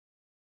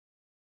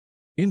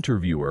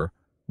 Interviewer: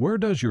 Where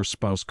does your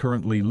spouse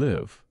currently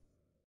live?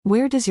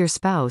 Where does your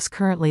spouse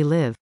currently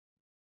live?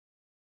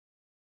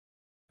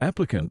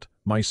 Applicant: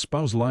 My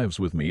spouse lives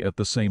with me at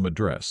the same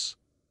address.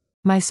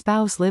 My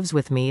spouse lives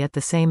with me at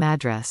the same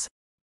address.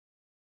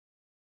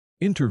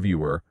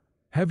 Interviewer: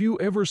 Have you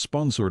ever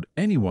sponsored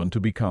anyone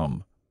to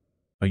become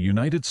a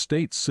United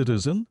States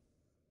citizen?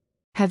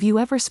 Have you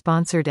ever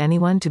sponsored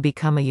anyone to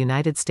become a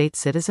United States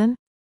citizen?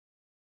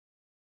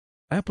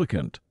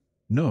 Applicant: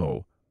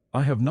 No,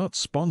 I have not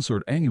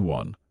sponsored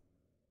anyone.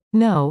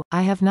 No,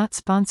 I have not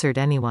sponsored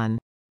anyone.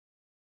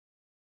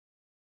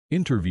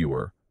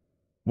 Interviewer: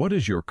 What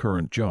is your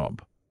current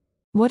job?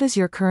 What is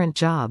your current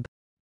job?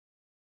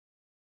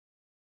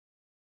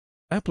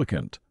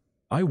 Applicant: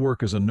 I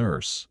work as a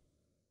nurse.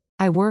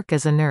 I work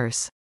as a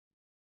nurse.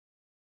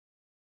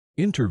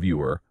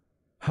 Interviewer: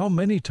 How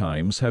many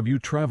times have you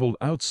traveled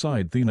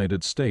outside the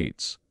United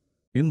States?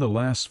 In the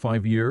last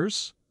 5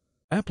 years?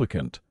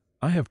 Applicant: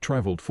 I have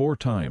traveled 4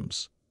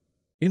 times.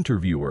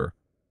 Interviewer: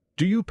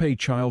 Do you pay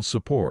child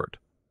support?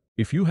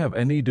 If you have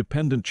any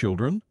dependent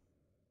children?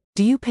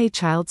 Do you pay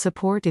child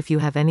support if you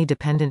have any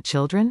dependent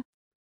children?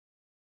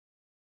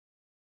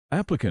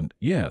 Applicant: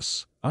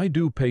 Yes, I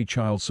do pay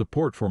child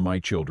support for my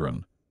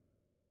children.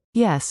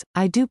 Yes,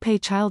 I do pay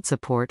child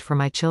support for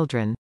my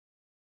children.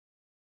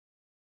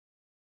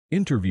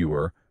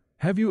 Interviewer: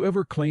 Have you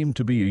ever claimed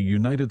to be a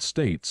United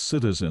States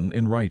citizen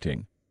in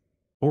writing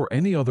or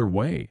any other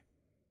way?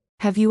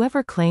 Have you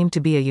ever claimed to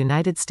be a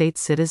United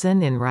States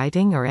citizen in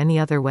writing or any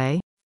other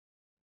way?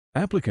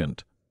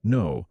 Applicant: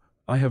 No,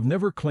 I have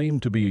never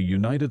claimed to be a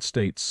United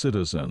States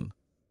citizen.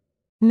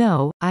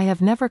 No, I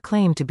have never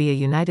claimed to be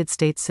a United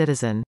States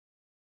citizen.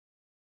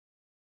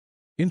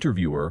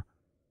 Interviewer: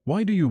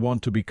 Why do you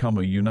want to become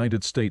a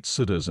United States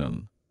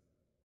citizen?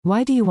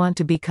 Why do you want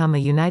to become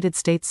a United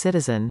States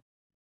citizen?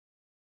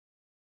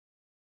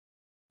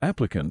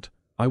 Applicant: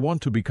 I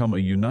want to become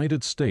a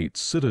United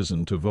States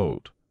citizen to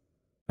vote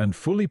and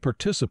fully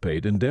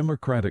participate in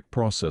democratic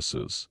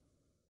processes.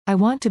 I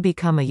want to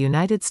become a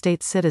United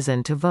States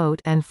citizen to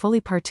vote and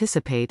fully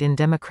participate in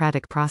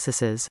democratic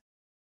processes.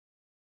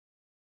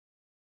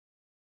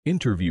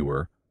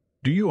 Interviewer: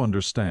 Do you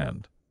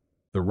understand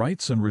the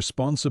rights and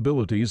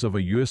responsibilities of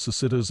a U.S.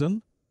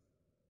 citizen?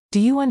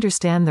 Do you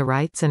understand the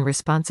rights and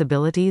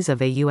responsibilities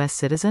of a U.S.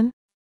 citizen?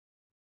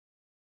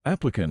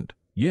 Applicant: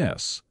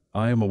 Yes,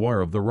 I am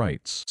aware of the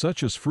rights,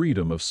 such as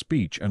freedom of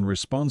speech and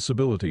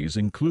responsibilities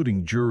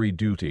including jury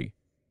duty.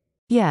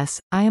 Yes,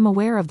 I am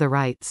aware of the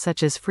rights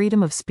such as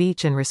freedom of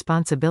speech and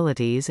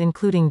responsibilities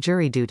including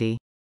jury duty.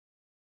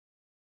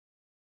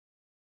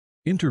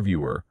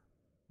 Interviewer: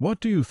 What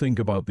do you think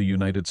about the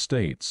United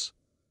States?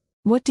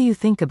 What do you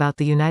think about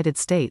the United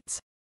States?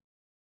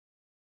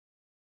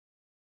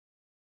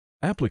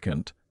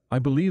 Applicant: I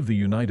believe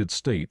the United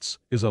States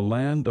is a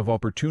land of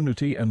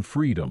opportunity and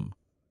freedom,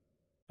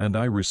 and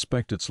I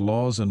respect its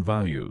laws and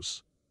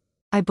values.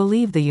 I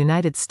believe the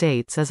United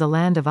States is a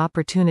land of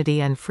opportunity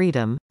and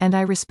freedom, and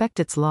I respect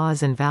its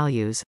laws and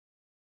values.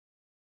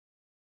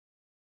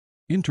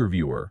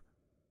 Interviewer: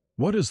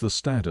 What is the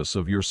status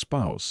of your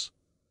spouse?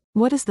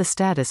 What is the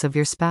status of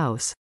your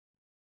spouse?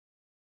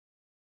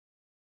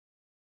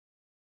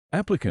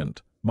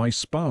 Applicant: My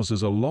spouse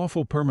is a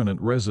lawful permanent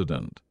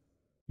resident,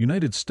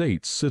 United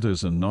States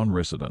citizen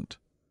non-resident.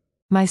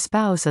 My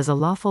spouse is a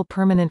lawful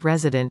permanent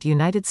resident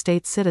United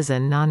States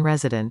citizen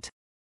non-resident.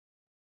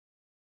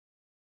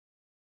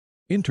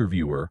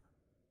 Interviewer: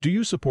 Do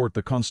you support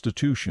the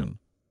Constitution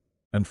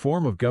and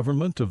form of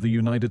government of the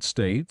United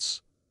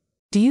States?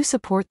 Do you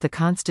support the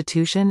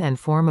Constitution and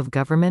form of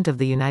government of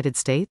the United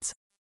States?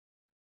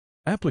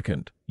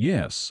 Applicant: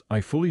 Yes, I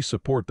fully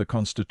support the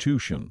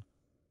Constitution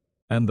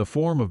and the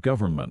form of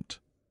government.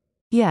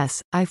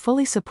 Yes, I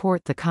fully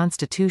support the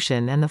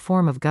Constitution and the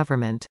form of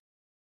government.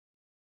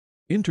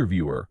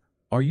 Interviewer: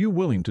 Are you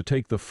willing to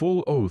take the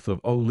full oath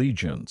of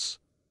allegiance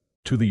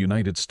to the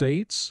United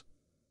States?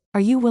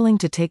 Are you willing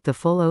to take the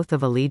full oath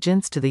of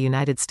allegiance to the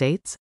United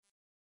States?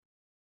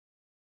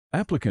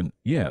 Applicant: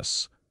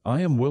 Yes,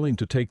 I am willing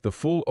to take the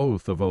full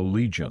oath of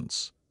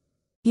allegiance.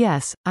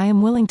 Yes, I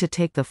am willing to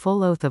take the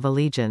full oath of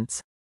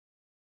allegiance.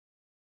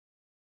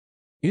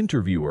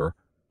 Interviewer: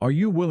 Are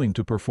you willing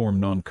to perform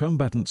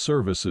non-combatant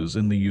services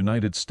in the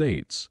United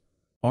States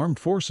Armed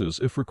Forces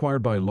if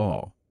required by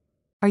law?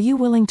 Are you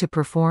willing to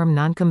perform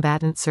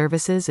non-combatant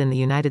services in the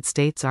United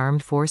States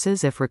Armed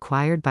Forces if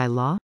required by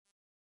law?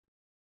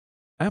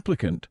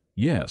 Applicant,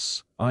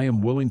 yes, I am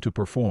willing to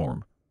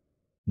perform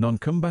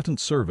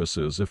non-combatant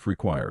services if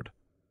required.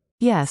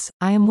 Yes,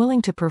 I am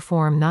willing to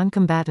perform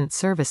non-combatant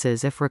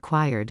services if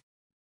required.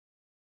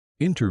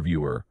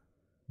 Interviewer,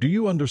 do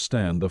you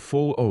understand the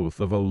full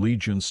oath of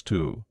allegiance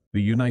to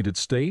the United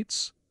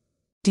States?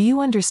 Do you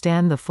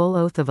understand the full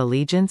oath of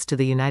allegiance to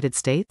the United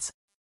States?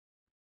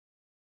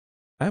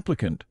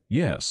 Applicant,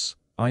 yes,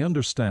 I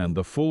understand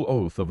the full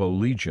oath of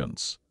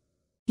allegiance.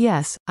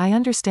 Yes, I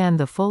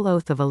understand the full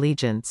oath of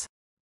allegiance.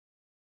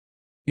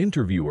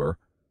 Interviewer,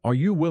 are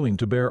you willing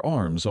to bear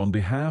arms on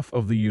behalf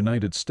of the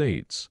United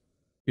States,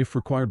 if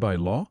required by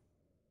law?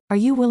 Are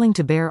you willing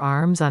to bear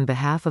arms on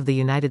behalf of the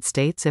United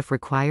States if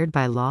required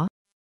by law?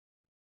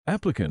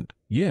 Applicant,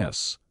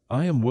 yes,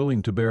 I am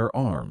willing to bear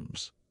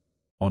arms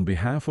on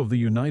behalf of the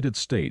United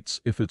States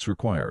if it's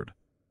required.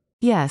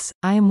 Yes,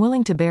 I am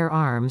willing to bear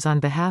arms on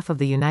behalf of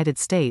the United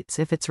States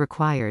if it's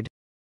required.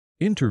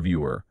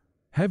 Interviewer,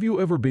 have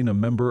you ever been a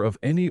member of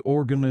any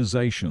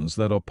organizations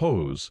that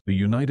oppose the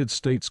United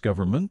States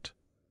government?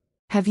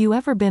 Have you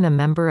ever been a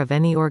member of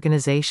any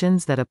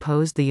organizations that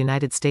oppose the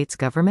United States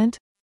government?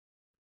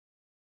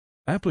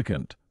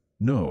 Applicant,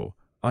 no,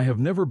 I have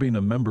never been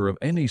a member of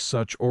any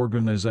such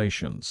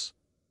organizations.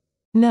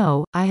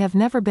 No, I have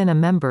never been a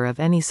member of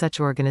any such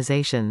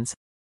organizations.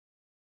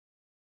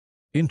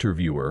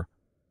 Interviewer,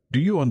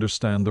 do you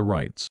understand the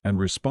rights and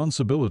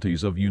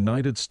responsibilities of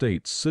United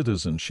States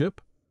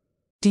citizenship?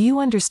 Do you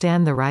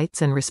understand the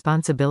rights and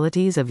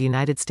responsibilities of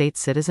United States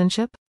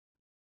citizenship?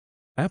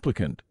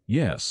 Applicant,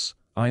 yes,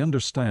 I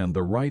understand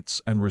the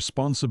rights and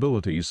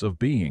responsibilities of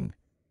being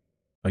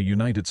a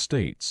United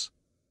States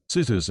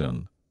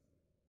citizen.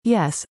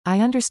 Yes,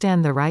 I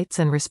understand the rights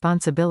and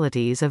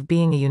responsibilities of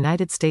being a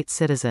United States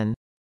citizen.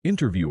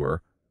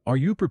 Interviewer, are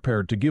you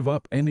prepared to give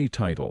up any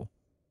title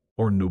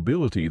or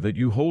nobility that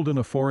you hold in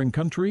a foreign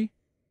country?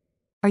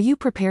 Are you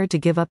prepared to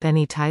give up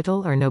any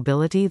title or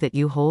nobility that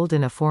you hold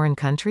in a foreign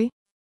country?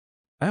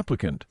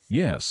 Applicant,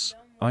 yes,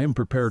 I am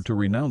prepared to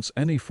renounce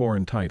any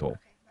foreign title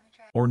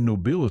or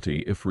nobility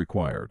if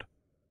required.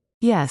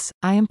 Yes,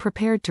 I am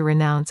prepared to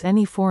renounce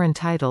any foreign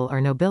title or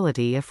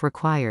nobility if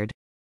required.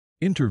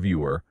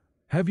 Interviewer,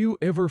 have you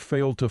ever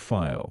failed to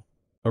file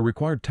a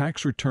required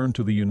tax return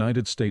to the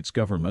United States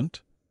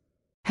government?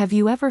 Have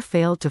you ever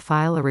failed to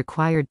file a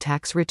required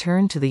tax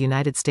return to the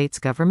United States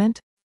government?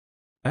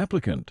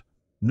 Applicant,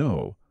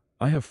 no,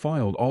 I have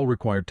filed all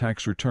required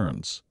tax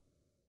returns.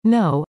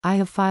 No, I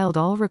have filed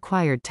all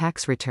required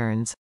tax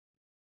returns.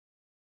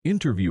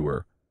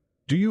 Interviewer,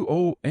 do you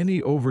owe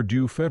any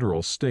overdue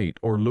federal, state,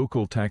 or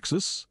local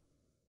taxes?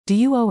 Do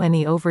you owe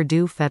any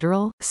overdue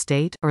federal,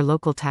 state, or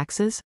local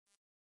taxes?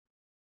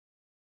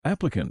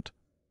 Applicant,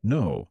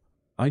 no,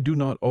 I do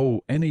not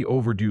owe any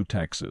overdue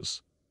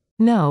taxes.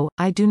 No,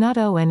 I do not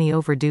owe any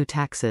overdue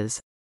taxes.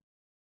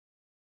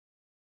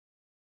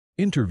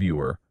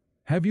 Interviewer,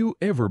 have you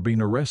ever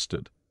been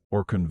arrested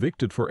or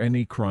convicted for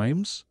any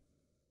crimes?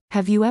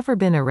 Have you ever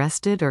been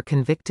arrested or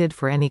convicted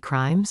for any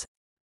crimes?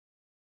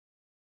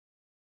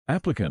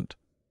 Applicant,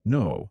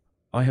 no,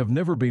 I have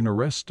never been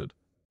arrested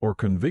or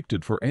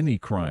convicted for any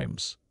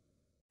crimes.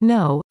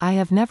 No, I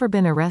have never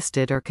been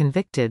arrested or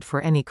convicted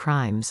for any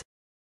crimes.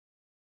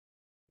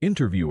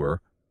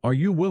 Interviewer, are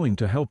you willing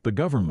to help the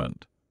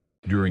government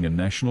during a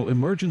national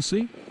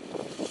emergency?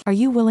 Are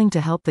you willing to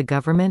help the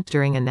government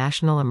during a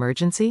national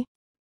emergency?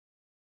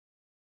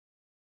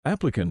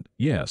 Applicant,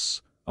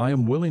 yes, I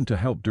am willing to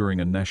help during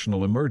a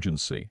national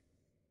emergency.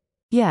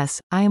 Yes,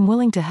 I am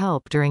willing to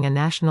help during a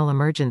national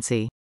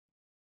emergency.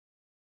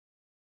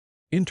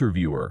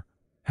 Interviewer,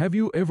 have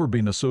you ever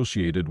been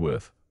associated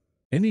with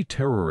any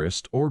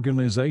terrorist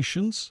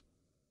organizations?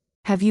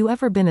 Have you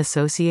ever been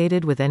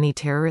associated with any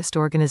terrorist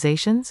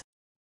organizations?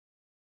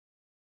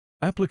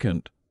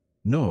 Applicant,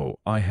 no,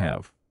 I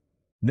have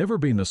never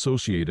been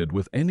associated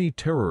with any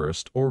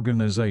terrorist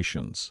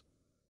organizations.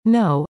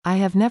 No, I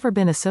have never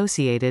been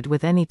associated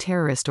with any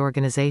terrorist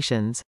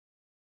organizations.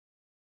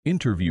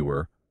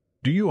 Interviewer,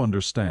 do you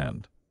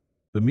understand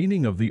the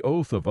meaning of the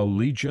oath of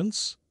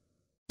allegiance?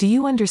 Do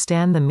you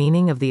understand the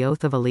meaning of the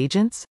oath of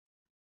allegiance?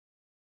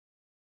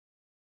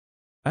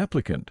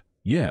 Applicant,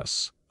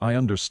 yes, I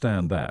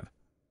understand that.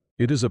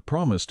 It is a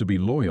promise to be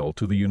loyal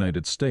to the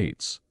United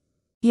States.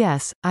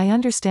 Yes, I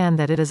understand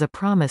that it is a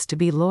promise to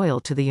be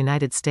loyal to the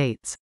United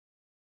States.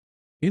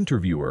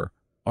 Interviewer,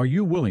 are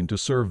you willing to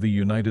serve the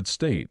United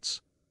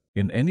States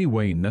in any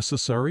way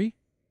necessary?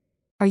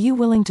 Are you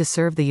willing to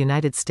serve the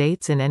United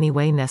States in any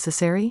way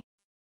necessary?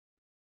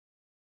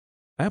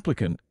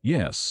 Applicant,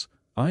 yes,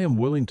 I am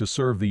willing to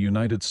serve the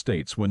United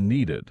States when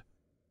needed.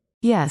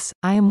 Yes,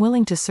 I am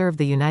willing to serve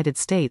the United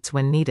States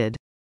when needed.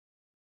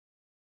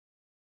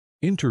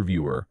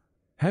 Interviewer,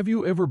 have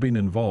you ever been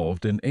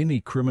involved in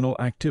any criminal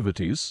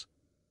activities?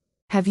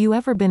 Have you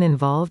ever been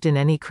involved in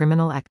any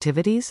criminal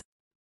activities?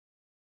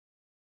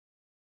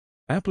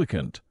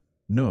 Applicant,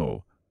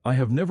 no, I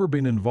have never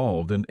been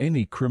involved in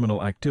any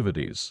criminal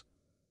activities.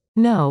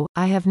 No,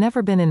 I have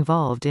never been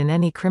involved in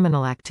any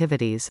criminal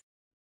activities.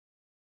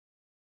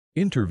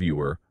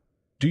 Interviewer,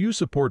 do you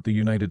support the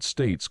United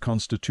States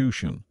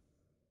Constitution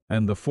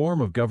And the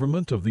form of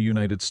government of the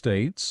United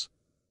States?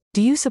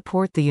 Do you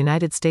support the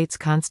United States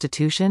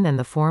Constitution and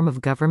the form of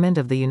government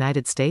of the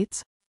United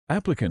States?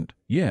 Applicant: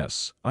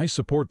 Yes, I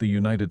support the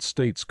United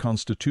States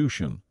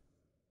Constitution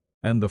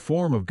and the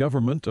form of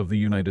government of the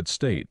United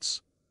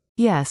States.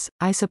 Yes,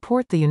 I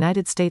support the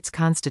United States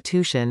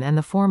Constitution and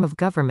the form of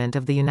government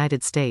of the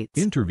United States.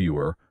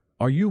 Interviewer: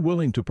 Are you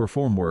willing to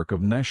perform work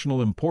of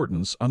national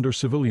importance under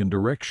civilian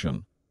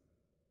direction,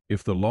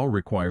 if the law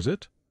requires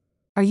it?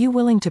 Are you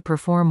willing to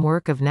perform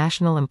work of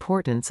national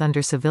importance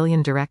under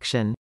civilian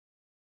direction,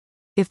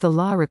 if the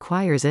law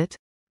requires it?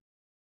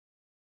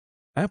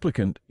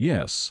 Applicant: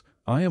 Yes,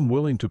 I am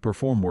willing to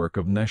perform work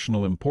of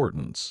national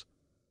importance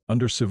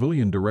under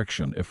civilian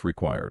direction if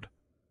required.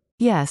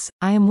 Yes,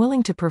 I am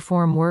willing to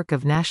perform work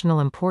of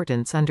national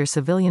importance under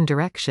civilian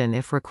direction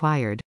if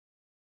required.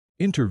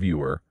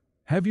 Interviewer: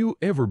 Have you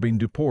ever been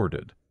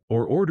deported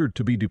or ordered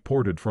to be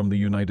deported from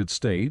the United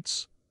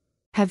States?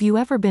 Have you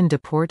ever been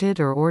deported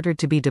or ordered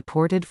to be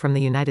deported from the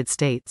United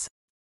States?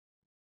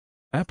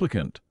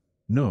 Applicant: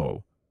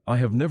 No, I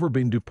have never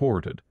been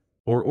deported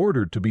or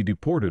ordered to be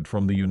deported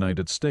from the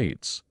United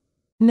States.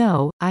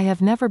 No, I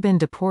have never been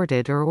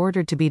deported or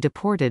ordered to be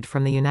deported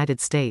from the United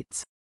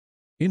States.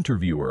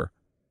 Interviewer: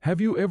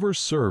 Have you ever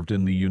served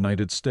in the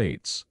United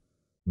States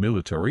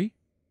military?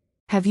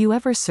 Have you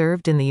ever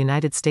served in the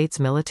United States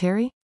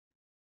military?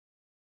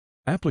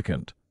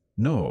 Applicant: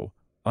 No,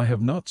 I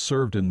have not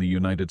served in the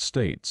United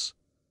States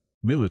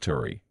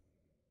military.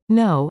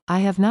 No, I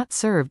have not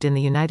served in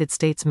the United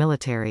States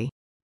military.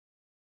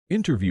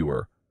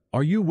 Interviewer: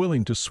 Are you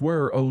willing to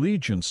swear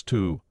allegiance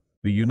to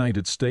the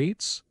United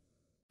States?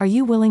 Are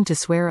you willing to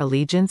swear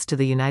allegiance to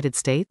the United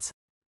States?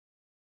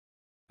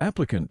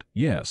 Applicant: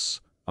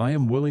 Yes, I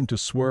am willing to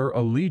swear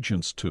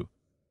allegiance to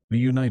the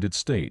United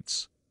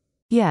States.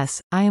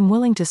 Yes, I am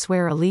willing to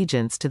swear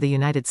allegiance to the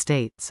United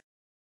States.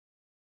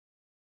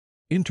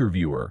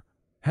 Interviewer: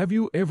 Have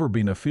you ever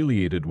been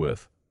affiliated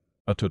with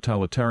a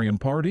totalitarian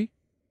party?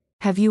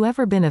 Have you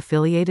ever been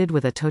affiliated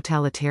with a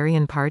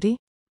totalitarian party?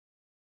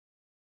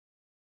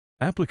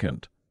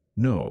 Applicant: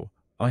 No,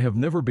 I have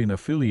never been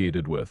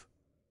affiliated with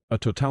a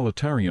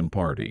totalitarian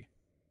party.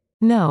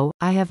 No,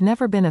 I have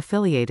never been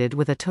affiliated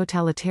with a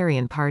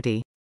totalitarian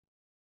party.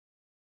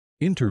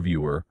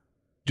 Interviewer: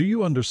 Do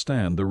you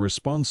understand the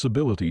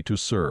responsibility to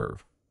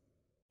serve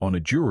on a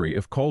jury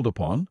if called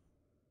upon?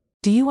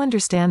 Do you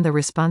understand the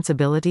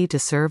responsibility to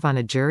serve on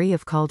a jury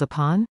if called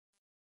upon?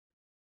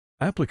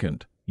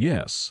 Applicant: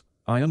 Yes,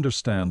 I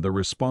understand the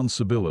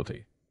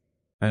responsibility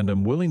and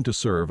am willing to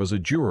serve as a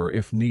juror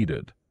if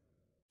needed.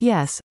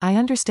 Yes, I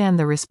understand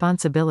the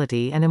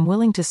responsibility and am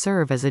willing to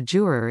serve as a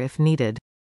juror if needed.